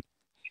certainly wouldn't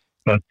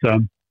have.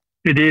 But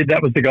he did.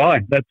 That was the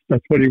guy.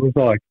 That's what he was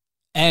like.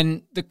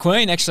 And the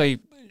Queen actually,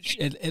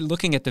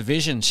 looking at the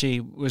vision,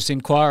 she was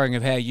inquiring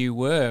of how you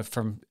were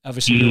from,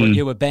 obviously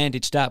you were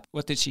bandaged up.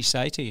 What did she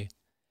say to you?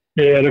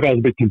 Yeah, look, I was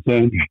a bit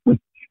concerned.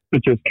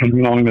 It just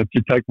came along that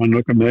she'd take one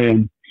look at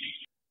me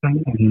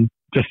and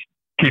just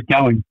keep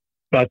going.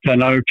 But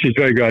no, she's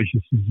very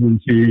gracious,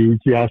 and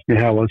she asked me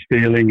how I was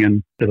feeling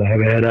and did I have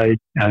a headache,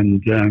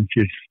 and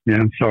she's,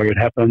 I'm sorry it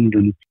happened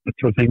and that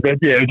sort of thing. But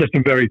yeah, it was just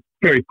a very,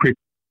 very quick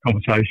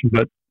conversation,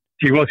 but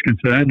she was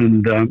concerned,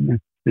 and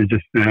there's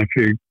just a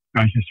few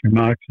gracious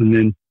remarks and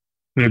then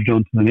moved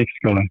on to the next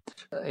guy.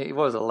 He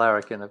was a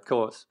larrikin, of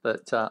course,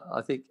 but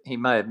I think he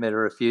may have met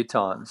her a few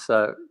times,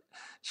 so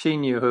she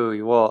knew who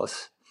he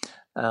was.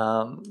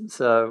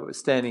 So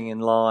standing in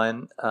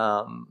line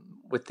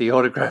with the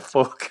autograph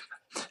book.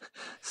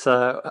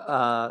 So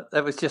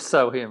that was just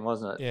so him,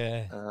 wasn't it?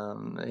 Yeah.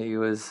 He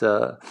was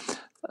that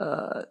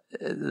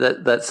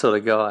sort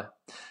of guy.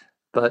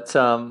 But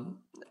I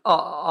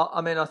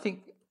mean, I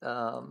think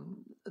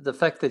the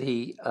fact that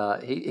he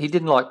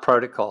didn't like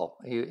protocol.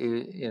 He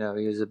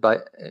was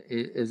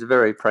a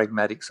very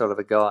pragmatic sort of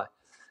a guy.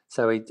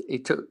 So he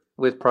took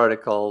with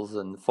protocols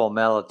and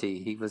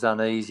formality. He was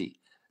uneasy.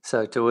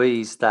 So to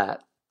ease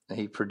that,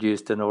 he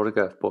produced an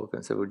autograph book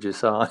and said, "Would you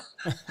sign?"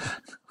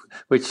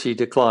 Which she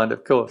declined,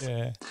 of course.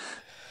 Yeah.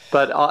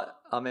 But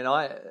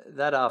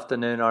that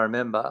afternoon, I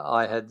remember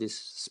I had this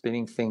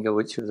spinning finger,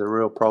 which was a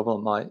real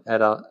problem. I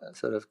had a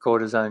sort of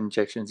cortisone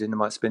injections into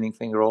my spinning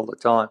finger all the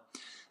time,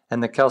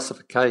 and the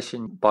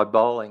calcification by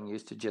bowling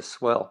used to just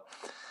swell.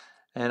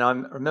 And I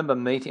remember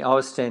I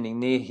was standing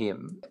near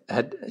him.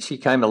 She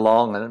came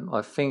along and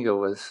my finger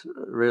was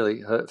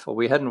really hurtful.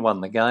 We hadn't won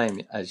the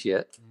game as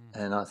yet.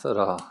 And I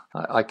thought,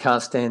 I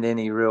can't stand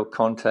any real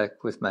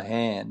contact with my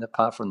hand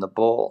apart from the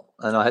ball.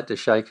 And I had to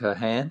shake her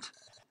hand.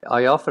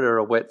 I offered her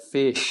a wet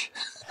fish.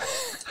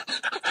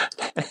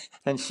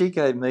 And she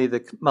gave me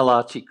the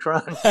Malachi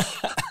Crunch.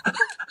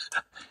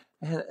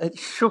 And it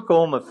shook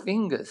all my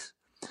fingers.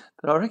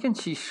 But I reckon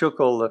she shook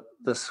all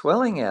the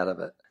swelling out of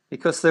it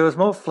because there was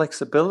more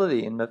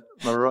flexibility in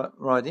my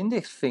right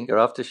index finger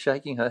after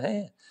shaking her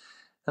hand.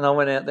 And I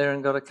went out there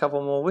and got a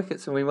couple more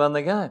wickets and we won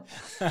the game.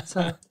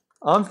 So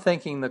I'm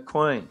thanking the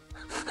Queen.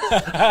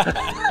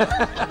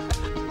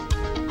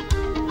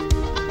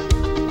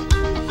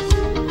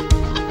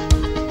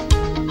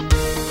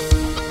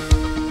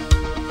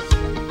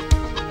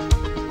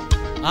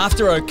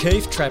 After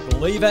O'Keefe trapped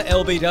Lever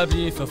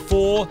LBW for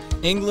 4,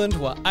 England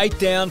were 8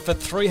 down for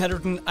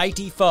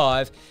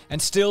 385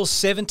 and still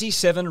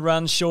 77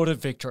 runs short of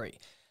victory.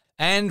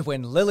 And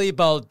when Lillee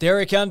bowled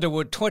Derek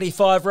Underwood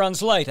 25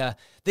 runs later,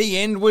 the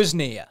end was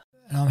near.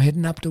 And I'm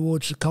heading up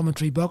towards the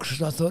commentary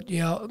boxes. I thought,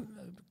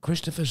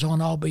 Christopher's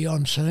on, I'll be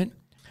on soon.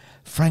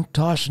 Frank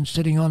Tyson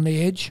sitting on the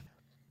edge.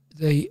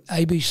 The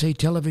ABC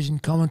television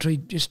commentary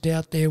just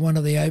out there, one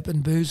of the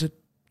open booths that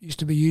used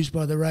to be used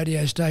by the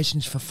radio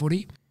stations for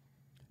footy.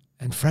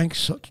 And Frank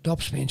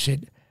stops me and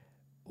said,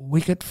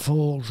 wicket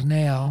falls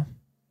now,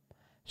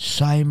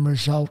 same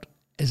result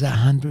as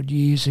 100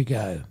 years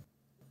ago.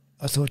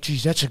 I thought,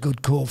 geez, that's a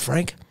good call,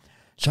 Frank.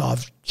 So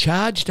I've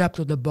charged up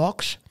to the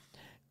box,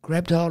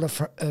 grabbed hold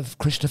of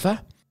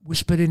Christopher,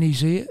 whispered in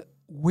his ear,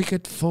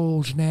 wicket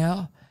falls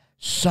now,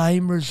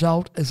 same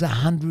result as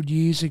 100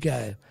 years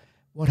ago.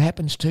 What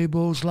happens 2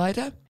 balls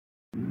later?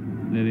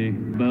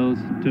 Lillee bowls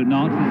to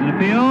Knott as an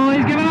appeal.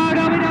 He's given out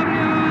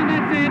LBW and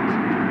that's it.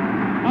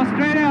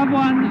 Australia have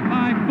won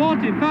by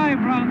 45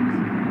 runs,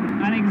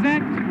 an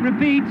exact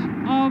repeat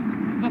of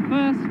the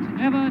first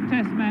ever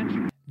Test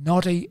match.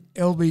 Knotty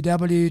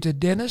LBW to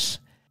Dennis.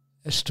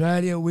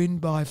 Australia win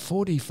by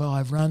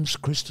 45 runs.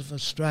 Christopher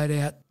straight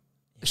out.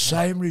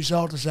 Same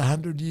result as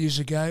 100 years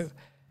ago.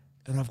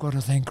 And I've got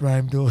to thank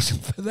Graham Dawson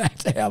for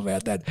that. How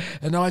about that?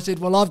 And I said,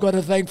 well, I've got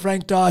to thank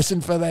Frank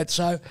Tyson for that.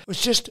 So it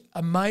was just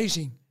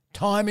amazing.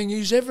 Timing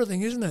is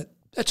everything, isn't it?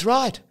 That's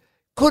right.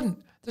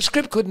 The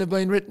script couldn't have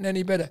been written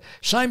any better.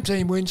 Same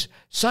team wins,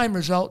 same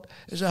result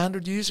as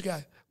 100 years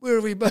ago. Where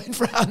have we been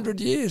for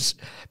 100 years?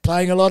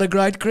 Playing a lot of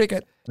great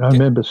cricket. I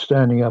remember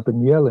standing up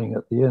and yelling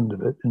at the end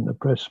of it in the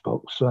press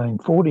box saying,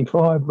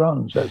 45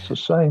 runs, that's the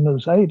same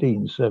as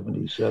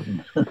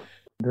 1877.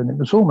 And it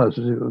was almost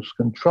as if it was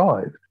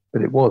contrived,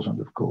 but it wasn't,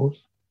 of course.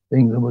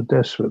 England were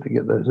desperate to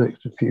get those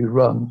extra few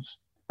runs.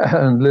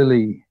 And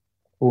Lillee,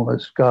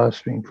 almost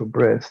gasping for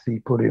breath, he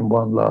put in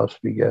one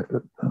last big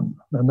effort, and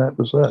that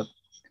was that.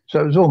 So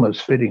it was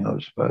almost fitting, I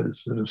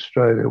suppose, that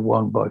Australia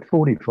won by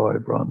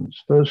 45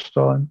 runs first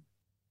time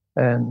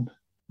and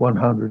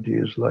 100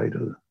 years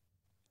later.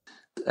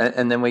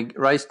 And then we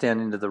raced down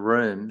into the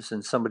rooms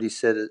and somebody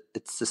said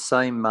it's the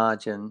same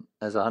margin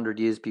as 100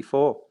 years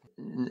before.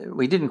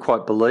 We didn't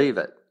quite believe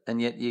it.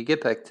 And yet you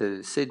get back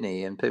to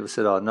Sydney and people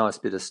said, nice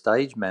bit of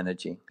stage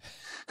managing.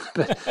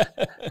 But,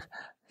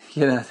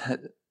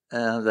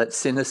 that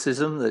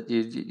cynicism that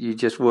you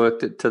just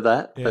worked it to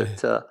that. Yeah.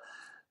 But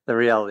the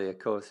reality, of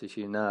course, as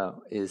you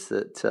know, is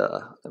that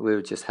we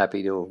were just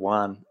happy to have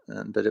won.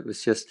 But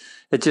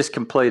it just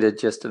completed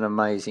just an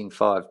amazing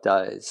 5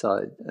 days.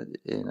 So,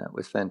 it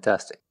was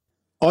fantastic.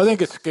 I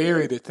think it's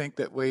scary to think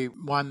that we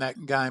won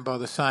that game by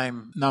the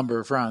same number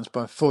of runs,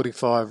 by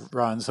 45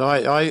 runs.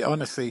 I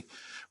honestly,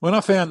 when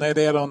I found that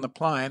out on the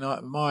plane,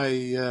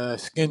 my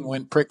skin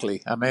went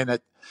prickly. I mean,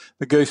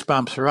 the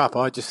goosebumps are up.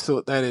 I just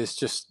thought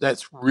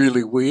that's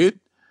really weird.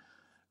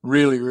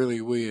 Really,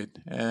 really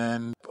weird,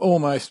 and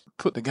almost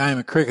put the game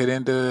of cricket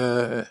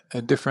into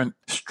a different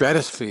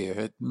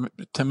stratosphere.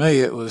 To me,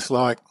 it was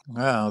like,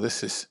 wow,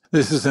 this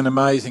is an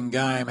amazing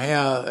game.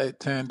 How it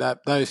turned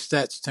up, those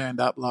stats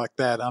turned up like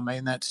that. I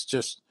mean, that's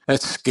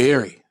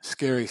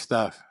scary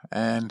stuff.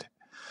 And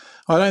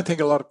I don't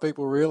think a lot of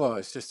people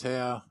realise just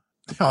how,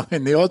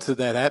 the odds of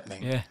that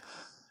happening,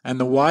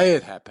 and the way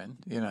it happened,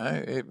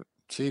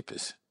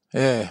 cheapers.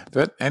 Yeah,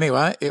 but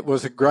anyway, it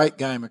was a great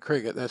game of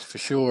cricket, that's for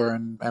sure,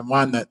 and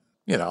one that,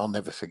 I'll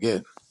never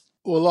forget.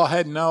 Well, I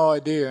had no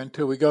idea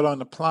until we got on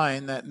the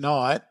plane that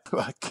night.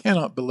 I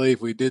cannot believe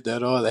we did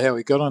that either, how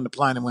we got on the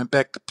plane and went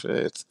back to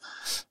Perth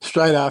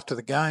straight after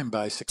the game,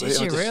 basically.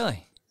 Did you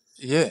really?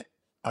 Yeah.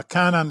 I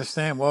can't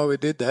understand why we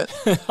did that.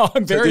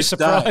 I'm very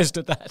surprised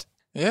at that.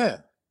 Yeah,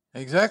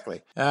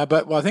 exactly.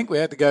 But I think we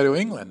had to go to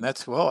England,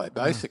 that's why,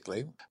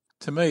 basically.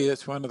 To me,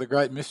 that's one of the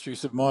great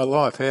mysteries of my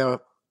life,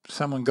 how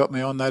someone got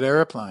me on that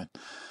aeroplane.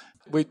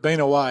 We'd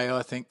been away,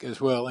 I think, as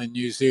well in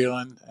New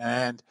Zealand,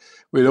 and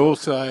we'd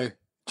also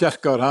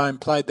just got home,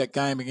 played that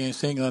game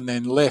against England,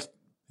 then left.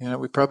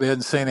 We probably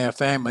hadn't seen our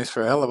families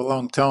for a hell of a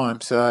long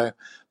time, so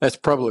that's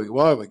probably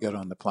why we got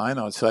on the plane,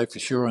 I'd say for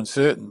sure and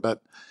certain.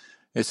 But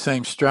it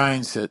seems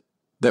strange that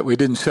that we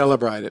didn't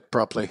celebrate it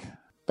properly.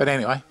 But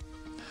anyway,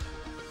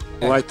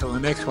 we'll wait till the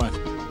next one.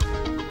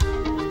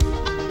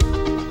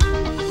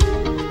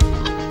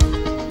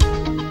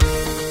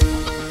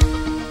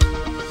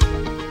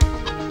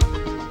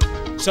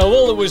 So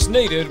all that was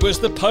needed was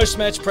the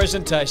post-match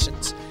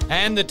presentations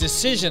and the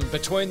decision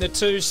between the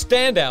two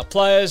standout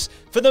players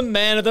for the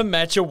Man of the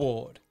Match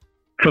award.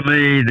 For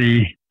me,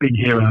 the big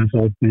heroes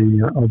of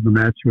the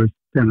match was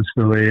Dennis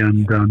Lillee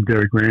and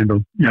Derek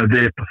Randall. You know,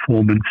 their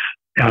performance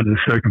under the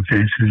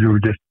circumstances were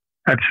just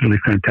absolutely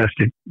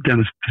fantastic.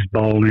 Dennis was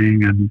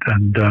bowling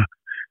and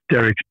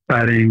Derek's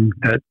batting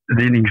at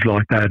an innings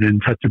like that in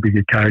such a big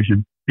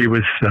occasion. He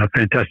was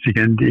fantastic,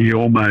 and he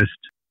almost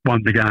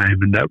won the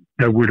game, and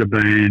that would have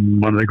been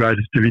one of the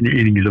greatest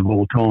innings of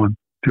all time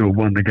to have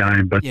won the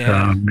game. But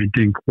it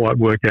didn't quite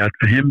work out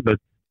for him. But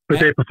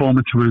their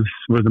performance was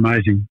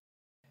amazing.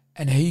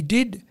 And he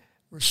did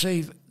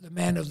receive the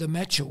Man of the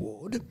Match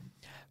award,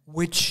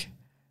 which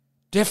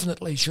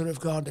definitely should have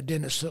gone to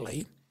Dennis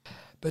Lillee.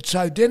 But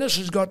so Dennis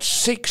has got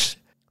 6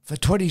 for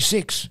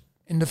 26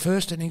 in the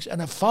first innings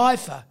and a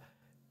 5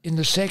 in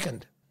the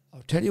second.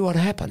 I'll tell you what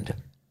happened.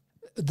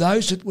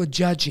 Those that were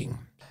judging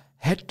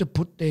had to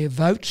put their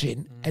votes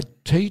in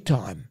at tea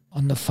time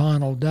on the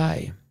final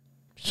day.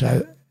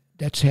 So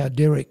that's how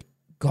Derek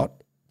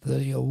got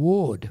the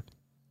award.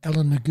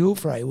 Alan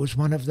McGilvray was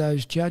one of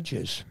those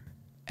judges.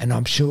 And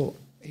I'm sure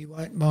he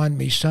won't mind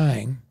me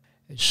saying,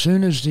 as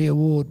soon as the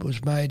award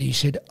was made, he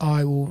said,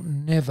 I will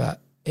never,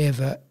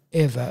 ever,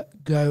 ever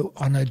go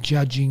on a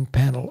judging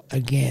panel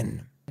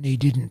again. And he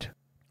didn't.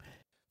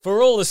 For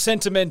all the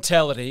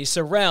sentimentality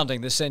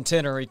surrounding the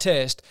centenary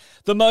test,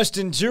 the most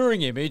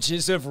enduring image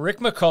is of Rick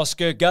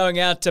McCosker going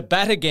out to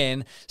bat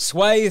again,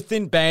 swathed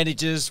in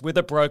bandages with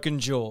a broken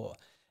jaw.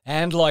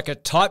 And like a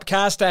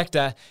typecast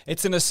actor,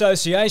 it's an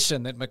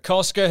association that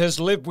McCosker has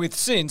lived with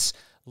since,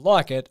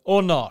 like it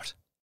or not.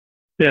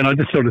 Yeah, and I'm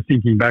just sort of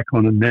thinking back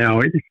on it now.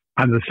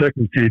 Under the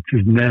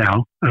circumstances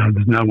now,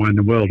 there's no way in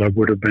the world I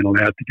would have been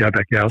allowed to go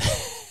back out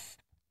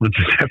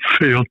onto that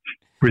field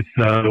with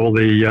all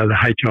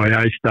the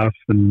HIA stuff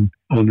and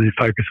all the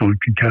focus on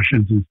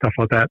concussions and stuff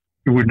like that.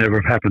 It would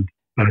never have happened.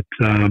 But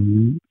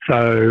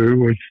so it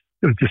was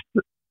just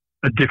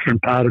a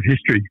different part of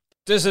history.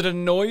 Does it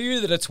annoy you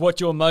that it's what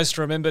you're most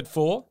remembered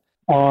for?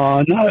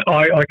 No,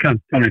 I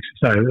can't actually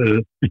say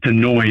it's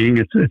annoying.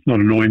 It's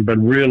not annoying, but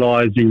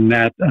realising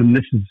that, and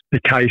this is the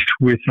case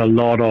with a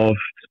lot of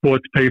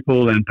sports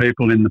people and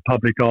people in the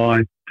public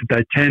eye,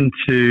 they tend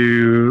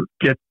to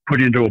get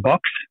put into a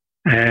box,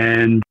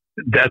 and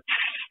that's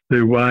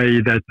the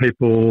way that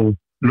people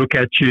look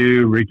at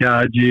you,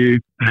 regard you,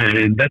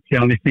 and that's the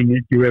only thing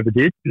that you ever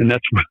did, and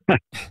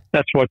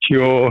that's what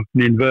you're,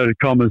 in inverted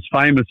commas,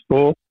 famous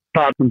for.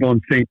 Apart from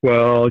don't think,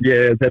 well,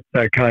 yeah, that's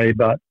okay,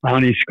 but I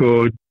only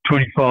scored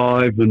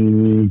 25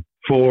 and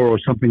 4 or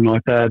something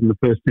like that in the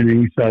first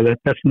inning, so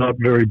that's not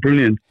very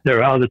brilliant.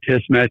 There are other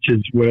test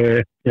matches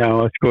where,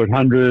 I scored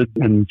 100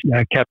 and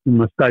captained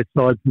my state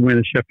side to win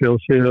a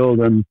Sheffield Shield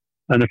and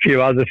a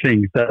few other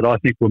things that I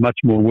think were much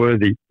more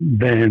worthy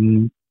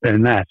than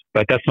that.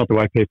 But that's not the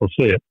way people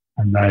see it.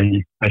 And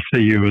they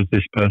see you as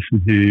this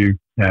person who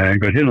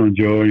got hit on the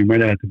jaw and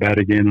went out to bat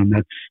again, and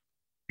that's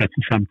the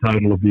sum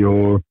total of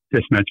your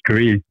test match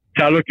career.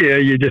 So look,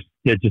 you just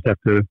have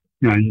to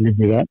live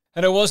with that.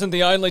 And it wasn't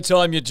the only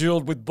time you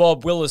duelled with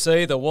Bob Willis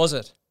either, was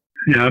it?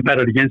 I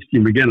batted against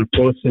him again, of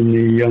course, in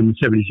the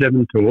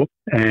 77 tour.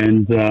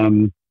 And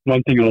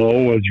one thing I'll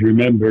always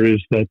remember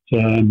is that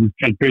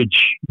Trent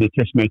Bridge, the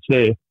test match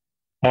there,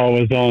 I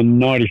was on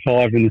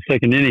 95 in the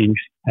second innings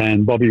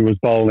and Bobby was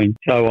bowling.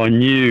 So I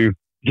knew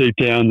deep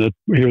down that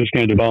he was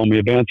going to bowl me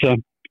a bouncer.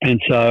 And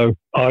so,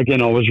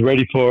 again, I was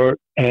ready for it.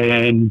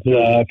 And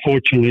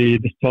fortunately,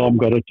 this time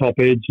got a top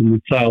edge and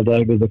it sailed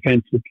over the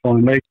fence with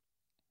flying leg.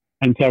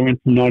 And so I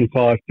went from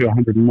 95 to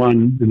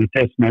 101 in the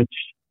test match,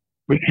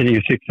 hitting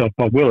a 6 off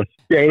Bob Willis.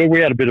 Yeah, we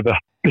had a bit of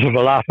a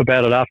laugh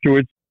about it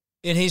afterwards.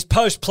 In his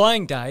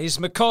post-playing days,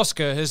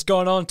 McCosker has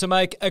gone on to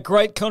make a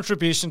great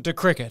contribution to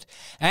cricket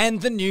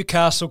and the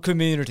Newcastle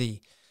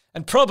community.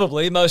 And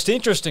probably most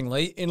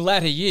interestingly, in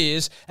latter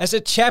years, as a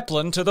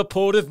chaplain to the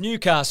Port of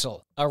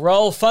Newcastle, a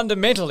role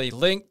fundamentally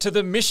linked to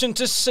the mission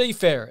to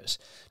seafarers,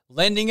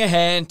 lending a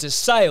hand to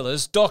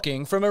sailors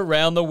docking from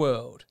around the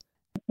world.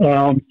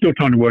 I'm still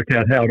trying to work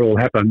out how it all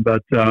happened,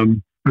 but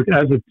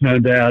as it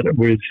turned out, it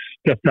was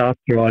just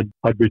after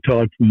I'd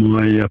retired from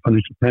my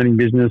financial planning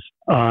business.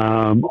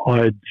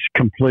 I'd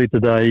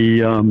completed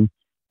a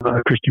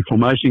Christian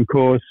formation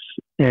course,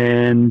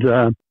 and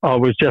I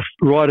was just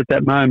right at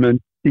that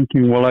moment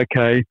thinking, well,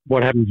 okay,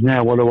 what happens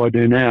now? What do I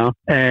do now?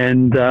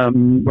 And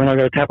when I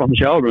got a tap on the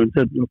shoulder and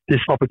said, look,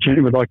 this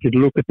opportunity, would like you to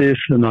look at this,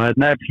 and I had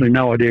absolutely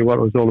no idea what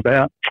it was all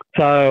about.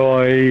 So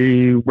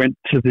I went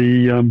to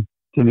the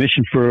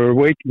mission for a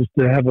week just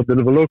to have a bit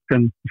of a look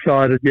and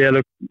decided,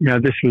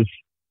 this was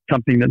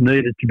something that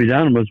needed to be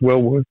done and was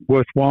well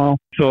worthwhile.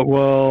 Thought,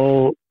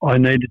 well, I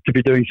needed to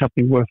be doing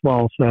something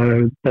worthwhile.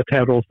 So that's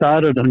how it all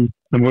started. And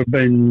we've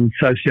been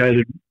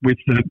associated with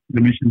the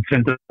Mission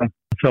Centre,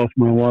 myself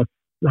and my wife,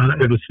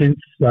 ever since.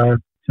 So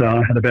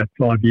I had about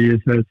 5 years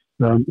as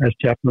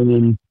chaplain,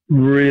 and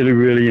really,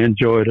 really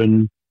enjoyed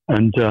and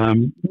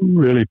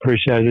really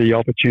appreciated the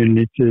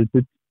opportunity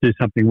to do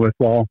something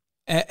worthwhile.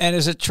 And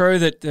is it true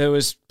that there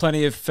was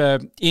plenty of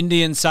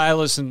Indian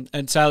sailors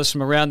and sailors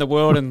from around the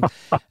world,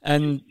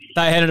 and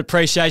they had an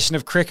appreciation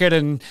of cricket,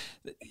 and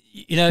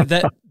you know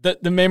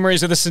that the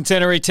memories of the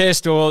Centenary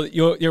Test or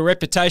your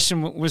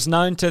reputation was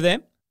known to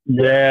them?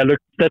 Yeah, look,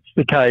 that's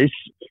the case,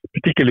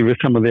 particularly with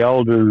some of the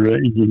older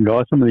Indian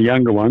guys. Some of the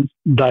younger ones,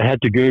 they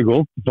had to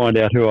Google to find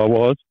out who I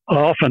was. I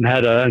often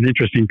had an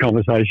interesting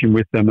conversation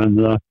with them, and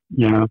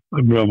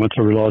once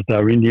I realised they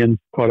were Indians,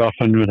 quite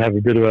often would have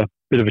a bit of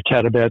a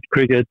chat about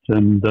cricket,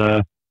 and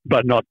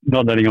but not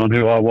letting on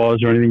who I was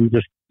or anything,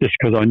 just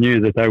because I knew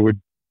that they would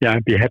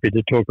be happy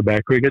to talk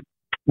about cricket,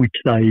 which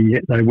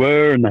they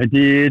were and they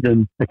did,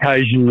 and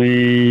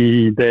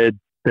occasionally they'd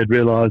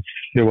realise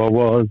who I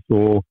was,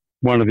 or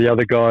one of the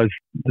other guys,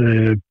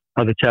 the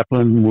other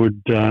chaplain, would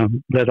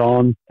let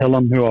on, tell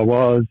them who I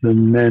was,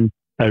 and then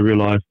they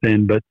realised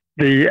then. But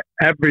the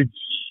average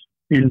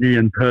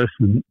Indian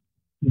person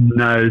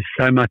knows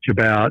so much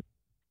about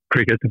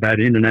cricket,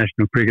 about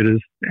international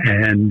cricketers,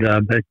 and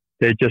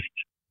they're just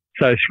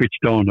so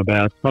switched on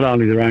about not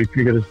only their own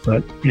cricketers,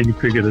 but any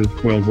cricketers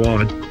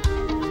worldwide.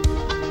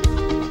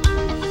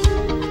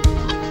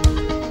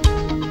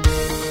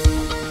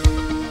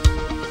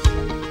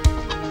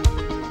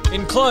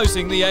 In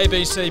closing the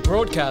ABC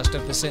broadcast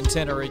of the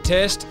Centenary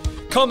Test,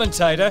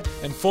 commentator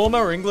and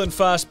former England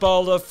fast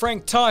bowler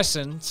Frank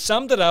Tyson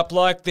summed it up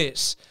like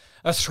this: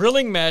 a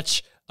thrilling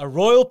match, a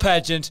royal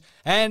pageant,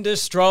 and a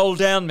stroll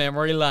down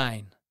memory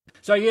lane.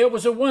 So yeah, it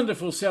was a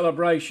wonderful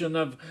celebration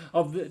of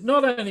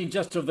not only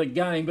just of the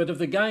game, but of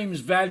the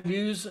game's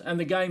values and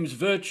the game's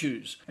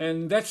virtues.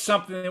 And that's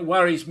something that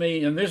worries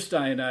me in this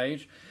day and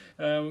age.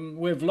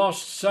 We've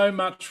lost so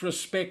much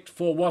respect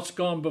for what's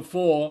gone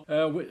before.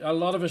 A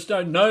lot of us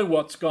don't know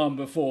what's gone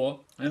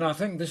before. And I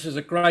think this is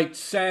a great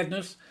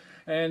sadness.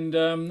 And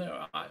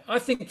I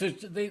think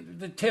that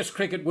the Test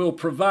cricket will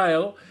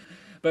prevail.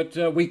 But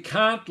we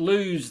can't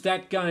lose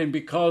that game,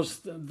 because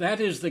that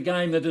is the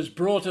game that has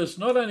brought us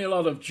not only a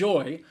lot of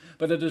joy,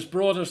 but it has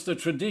brought us the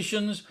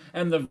traditions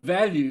and the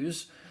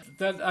values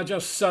that are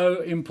just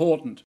so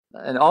important.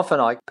 And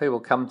often people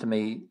come to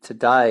me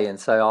today and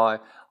say, I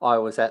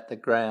was at the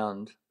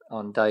ground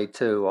on day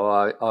 2,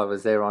 or I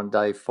was there on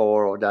day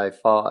 4 or day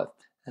 5.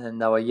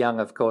 And they were young,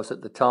 of course,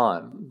 at the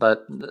time.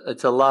 But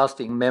it's a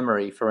lasting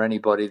memory for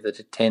anybody that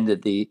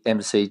attended the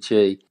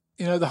MCG.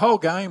 You know, the whole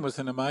game was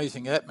an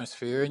amazing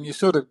atmosphere, and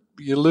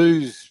you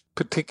lose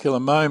particular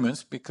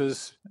moments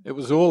because it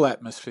was all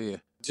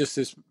atmosphere. Just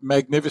this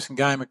magnificent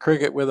game of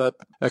cricket with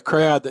a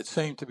crowd that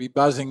seemed to be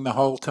buzzing the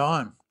whole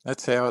time.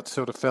 That's how it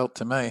sort of felt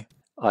to me.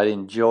 I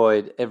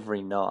enjoyed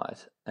every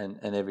night and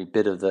every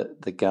bit of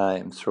the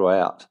game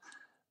throughout.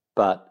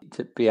 But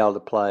to be able to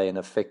play an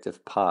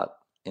effective part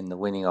in the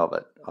winning of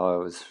it, I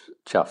was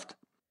chuffed.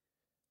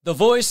 The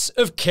voice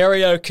of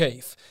Kerry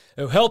O'Keefe,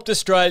 who helped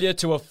Australia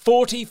to a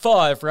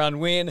 45-run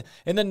win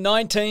in the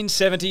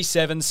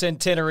 1977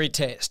 Centenary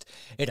Test,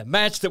 in a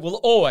match that will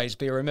always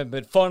be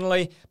remembered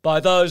fondly by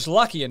those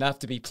lucky enough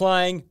to be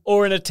playing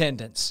or in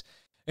attendance.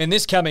 In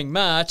this coming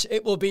March,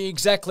 it will be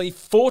exactly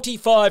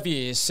 45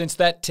 years since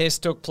that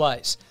test took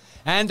place.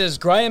 And as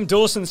Graham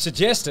Dawson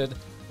suggested,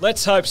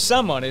 let's hope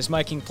someone is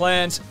making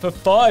plans for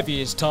 5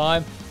 years'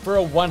 time for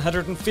a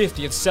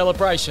 150th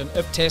celebration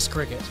of Test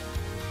cricket.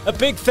 A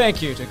big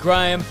thank you to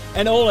Graham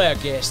and all our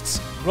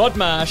guests, Rod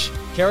Marsh,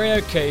 Kerry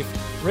O'Keefe,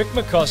 Rick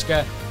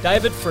McCosker,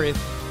 David Frith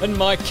and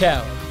Mike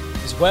Coward,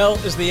 as well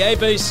as the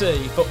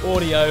ABC for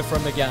audio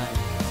from the game.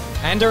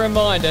 And a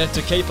reminder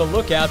to keep a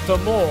lookout for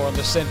more on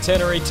the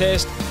Centenary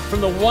Test from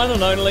the one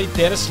and only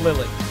Dennis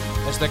Lillee,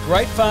 as the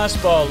great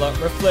fast bowler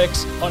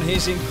reflects on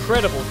his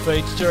incredible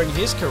feats during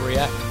his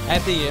career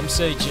at the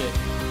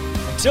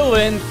MCG. Until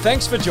then,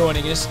 thanks for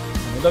joining us,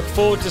 and we look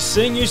forward to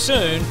seeing you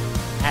soon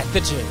at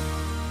the G.